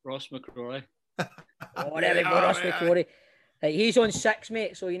now? Ross McCrory. There we go, Ross McCrory. Right, he's on 6,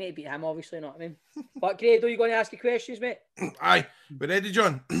 mate, so you need to beat him, obviously, you know what I mean? But Grado, you going to ask the questions, mate? Aye, we ready,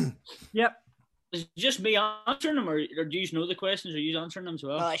 John? Yep. Is it just me answering them, or do you know the questions, or you answering them as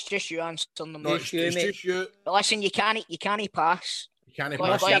well? No, it's just you answering them. No, it's just you. But listen, you can't pass. You can't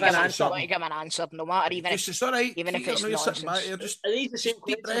pass. Give an answer, no matter, even if it's all right. Even if it's nonsense. Are these the same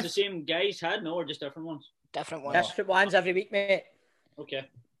questions the same guys had, no, or just different ones? Different ones. Different ones every week, mate. Okay.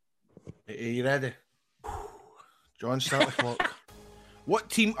 Are you ready? John, start the clock. What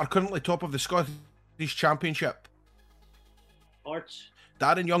team are currently top of the Scottish Championship? Hearts.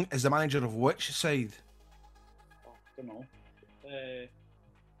 Darren Young is the manager of which side? Oh, don't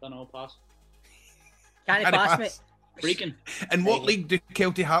know. Pass. Can't pass, mate. Freaking. In what league do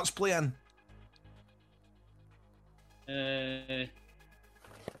Kelty Hearts play in?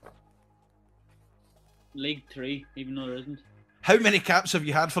 League 3, even though there isn't. How many caps have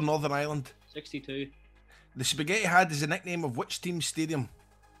you had for Northern Ireland? 62. The Spaghetti Had is the nickname of which team's stadium?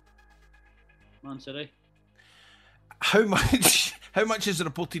 Man City. How much is the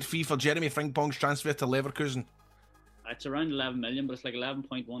reported fee for Jeremy Frimpong's transfer to Leverkusen? It's around 11 million, but it's like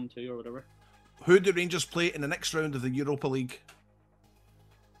 11.12 or whatever. Who do Rangers play in the next round of the Europa League?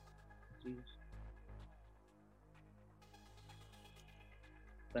 Jesus.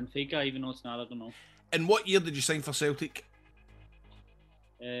 Benfica, even though it's not, I don't know. In what year did you sign for Celtic?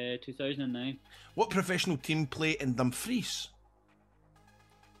 2009. What professional team play in Dumfries?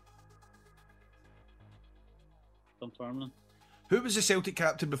 Dunfermline. Who was the Celtic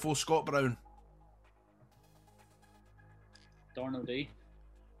captain before Scott Brown? Darnell D.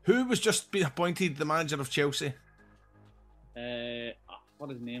 Who was just been appointed the manager of Chelsea?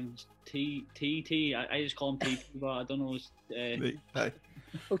 What is his name? T. I just call him T, but I don't know his...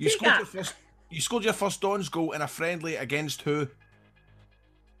 You scored your first Dons goal in a friendly against who?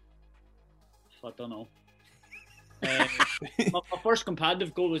 I don't know. My first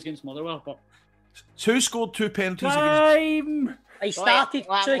competitive goal was against Motherwell, but... Who scored 2 penalties against... He started.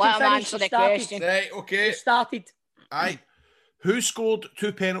 So he can finish. He started. Right, okay. He started. Aye. Who scored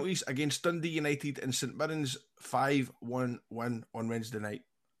 2 penalties against Dundee United in St Mirren's 5-1 win on Wednesday night?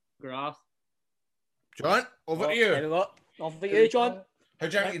 Graf. John, over to you. There we go. Over to you, John. How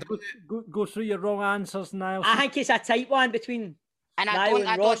do you think you done it? Go through your wrong answers, Niall. I think it's a tight one between And I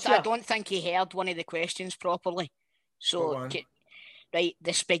don't think he heard one of the questions properly. So, right,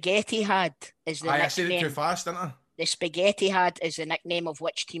 the Spaghetti Had is the nickname. I said it too fast, didn't I? The Spaghetti Had is the nickname of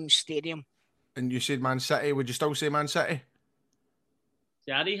which team's stadium? And you said Man City. Would you still say Man City?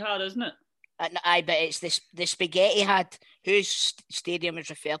 Daddy Had, isn't it? Aye, but it's the Spaghetti Had. Whose stadium is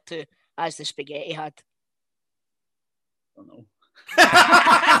referred to as the Spaghetti Had? I don't know.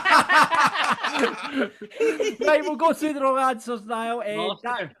 Right, we'll go through the wrong answers now.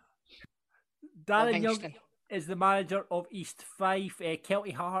 Darren Young is the manager of East Fife.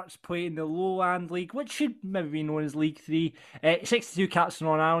 Kelty Hearts play in the Lowland League, which should maybe be known as League 3. 62 caps in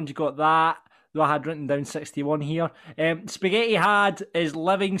Northern Ireland, you got that. Though I had written down 61 here. Spaghetti Had is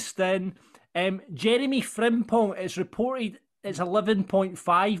Livingston. Jeremy Frimpong, it's reported it's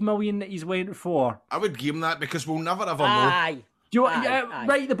 11.5 million that he's went for. I would give him that because we'll never ever know. Aye. Do you want,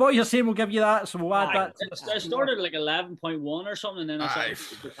 right, the boys are saying we'll give you that, so we'll add that. I started like 11.1 or something, and then I started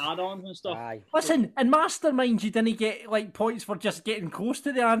add-ons and stuff. Listen, in Mastermind, you didn't get like points for just getting close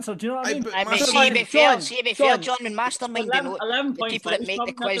to the answer. Do you know what I mean? See, to be fair, John, in Mastermind, the people that make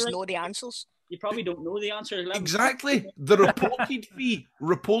the quiz know the answers. You probably don't know the answer. Exactly. The reported fee.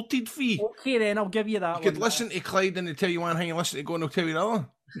 Reported fee. Okay, then I'll give you that. You could listen to Clyde and they tell you one thing, and listen to Go and they'll tell you the other.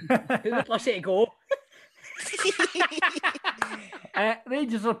 Who would listen to Go?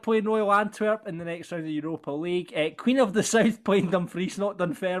 Rangers are playing Royal Antwerp in the next round of the Europa League. Queen of the South playing Dumfries, not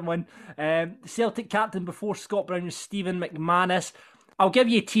Dunfermline. Celtic captain before Scott Brown was Stephen McManus. I'll give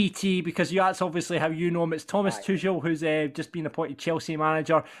you TT because that's obviously how you know him. It's Thomas Tuchel, who's just been appointed Chelsea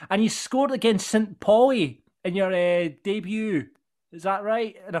manager, and he scored against St. Pauli in your debut. Is that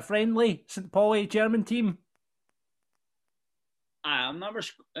right? In a friendly St. Pauli German team. I'm never.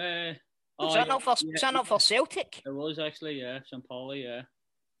 Was that not for Celtic? It was actually, yeah, St. Pauli, yeah.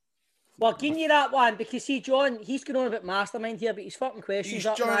 Well, give you that one because see, John, he's going on about Mastermind here, but he's fucking questions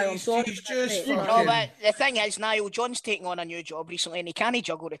up now. I'm sorry. No, but the thing is, Niall, John's taking on a new job recently and he can't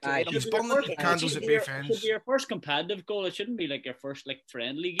juggle the two of them. He's burning candles at both ends. It should be your first competitive goal. It shouldn't be like your first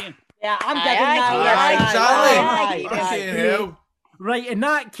friendly game. Yeah, I'm giving that. Right, in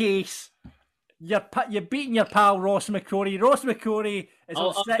that case, you're beating your pal Ross McCrory. Ross McCrory is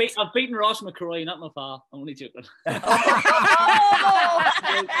on 6. I've beaten Ross McCrory, not my pal. I'm only joking.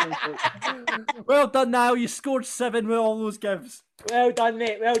 Well done, Niall. You scored 7 with all those gives. Well done,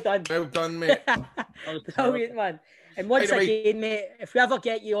 mate. Well done. Well done, mate. Brilliant, man. And once again, mate, if we ever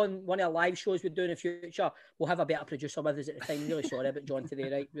get you on one of our live shows we do in the future, we'll have a better producer with us at the time. Really sorry about John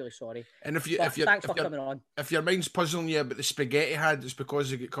today, right? Really sorry. And thanks for coming on. If your mind's puzzling you about the Spaghetti Had, it's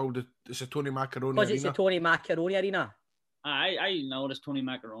because they get called it's a Tony Macaroni because arena. It's a Tony Macaroni arena. I know it's Tony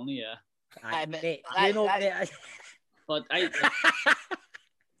Macaroni, yeah. But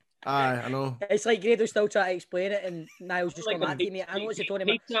I know. It's like Grado still trying to explain it, and Niall's just come at me. I know it's a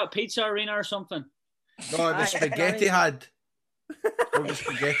Tony pizza arena or something. No, the Spaghetti Had. Oh, the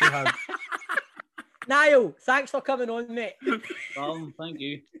Spaghetti Had. Niall, thanks for coming on, mate. Thank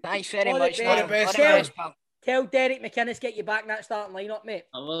you. Thanks very All much. the Niall. best. All the best, pal. Tell Derek McInnes get you back in that starting lineup, mate.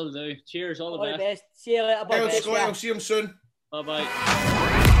 I will do. Cheers, all All the best. See you later. Tell Bye. Scott, I'll see him soon. Bye-bye.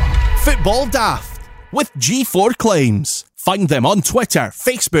 Football Daft with G4 Claims. Find them on Twitter,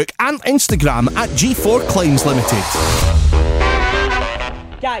 Facebook and Instagram at G4 Claims Limited.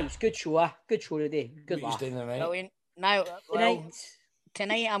 Guys, good show. Good show today. Good laugh. Brilliant. Now, well,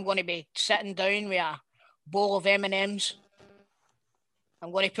 tonight I'm going to be sitting down with a bowl of M&Ms.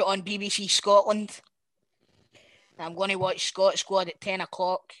 I'm going to put on BBC Scotland. I'm going to watch Scott Squad at 10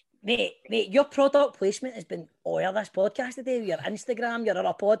 o'clock. Mate, your product placement has been all this podcast today. Your Instagram, your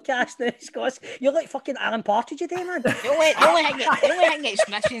other podcast. You're like fucking Alan Partridge today, man. The only thing that's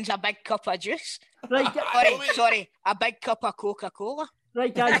missing is a big cup of juice. Right, sorry, a big cup of Coca-Cola.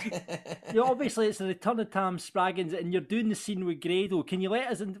 Right, guys, obviously it's the return of Tam Spraggins and you're doing the scene with Grado. Can you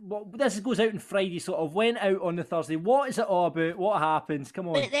let us in? This goes out on Friday, sort of went out on the Thursday. What is it all about? What happens? Come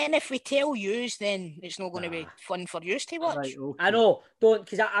on. But then if we tell yous, then it's not going to be fun for yous to watch. Right, okay. I know, don't,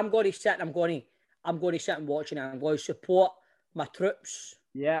 because I'm going to sit and I'm going to sit and watch it. I'm going to support my troops.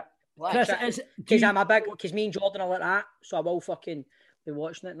 Yeah. Because me and Jordan are like that, so I will fucking be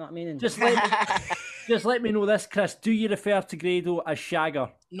watching it. Know what I mean? And just let me know this, Chris. Do you refer to Grado as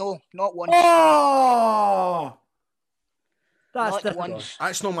Shagger? No, not once. Oh, that's not once.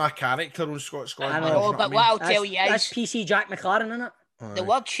 That's not my character on Scott Squad. I know, but what I'll tell you is that's PC Jack McLaren, isn't it? The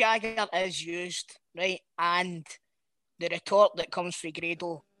word Shagger is used, right? And the retort that comes from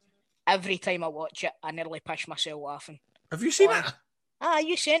Grado, every time I watch it, I nearly piss myself laughing. Have you seen it?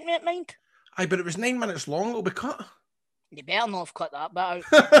 You sent me it, mind. Aye, but it was 9 minutes long. It'll be cut. You better not have cut that bit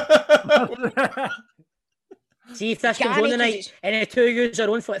out. See if this goes on tonight and the two years are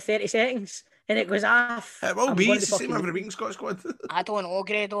on for like 30 seconds and it goes off. It will be. It's the same every week in Scott Squad. I don't know,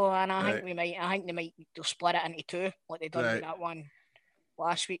 Grado, and I think they might split it into two, like they done with that one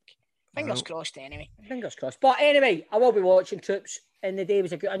last week. Fingers crossed, anyway. Fingers crossed. But anyway, I will be watching Troops, and the day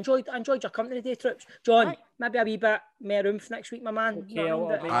was a good. I enjoyed your company today, Troops. John, maybe a wee bit more oomph next week, my man.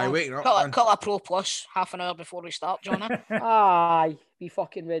 Aye, wait up. Cut a Pro Plus half an hour before we start, John. Aye, be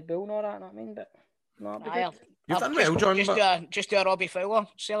fucking Red Bull and all that. Know what I mean, but no, you've done well, John. Just do a Robbie Fowler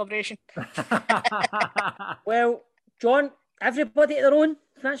celebration. Well, John, everybody at their own.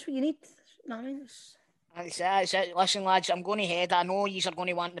 That's what you need. Know what I mean? That's it. Listen, lads, I'm going to head. I know you are going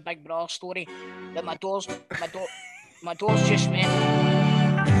to want the Big Brother story, but my door's just went.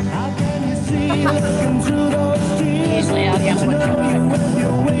 How can you see looking through those tears? I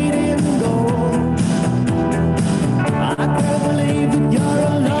can't believe that you're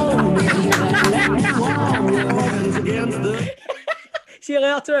alone. See you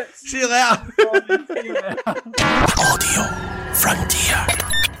later, Troops. See you later. Audio Frontier.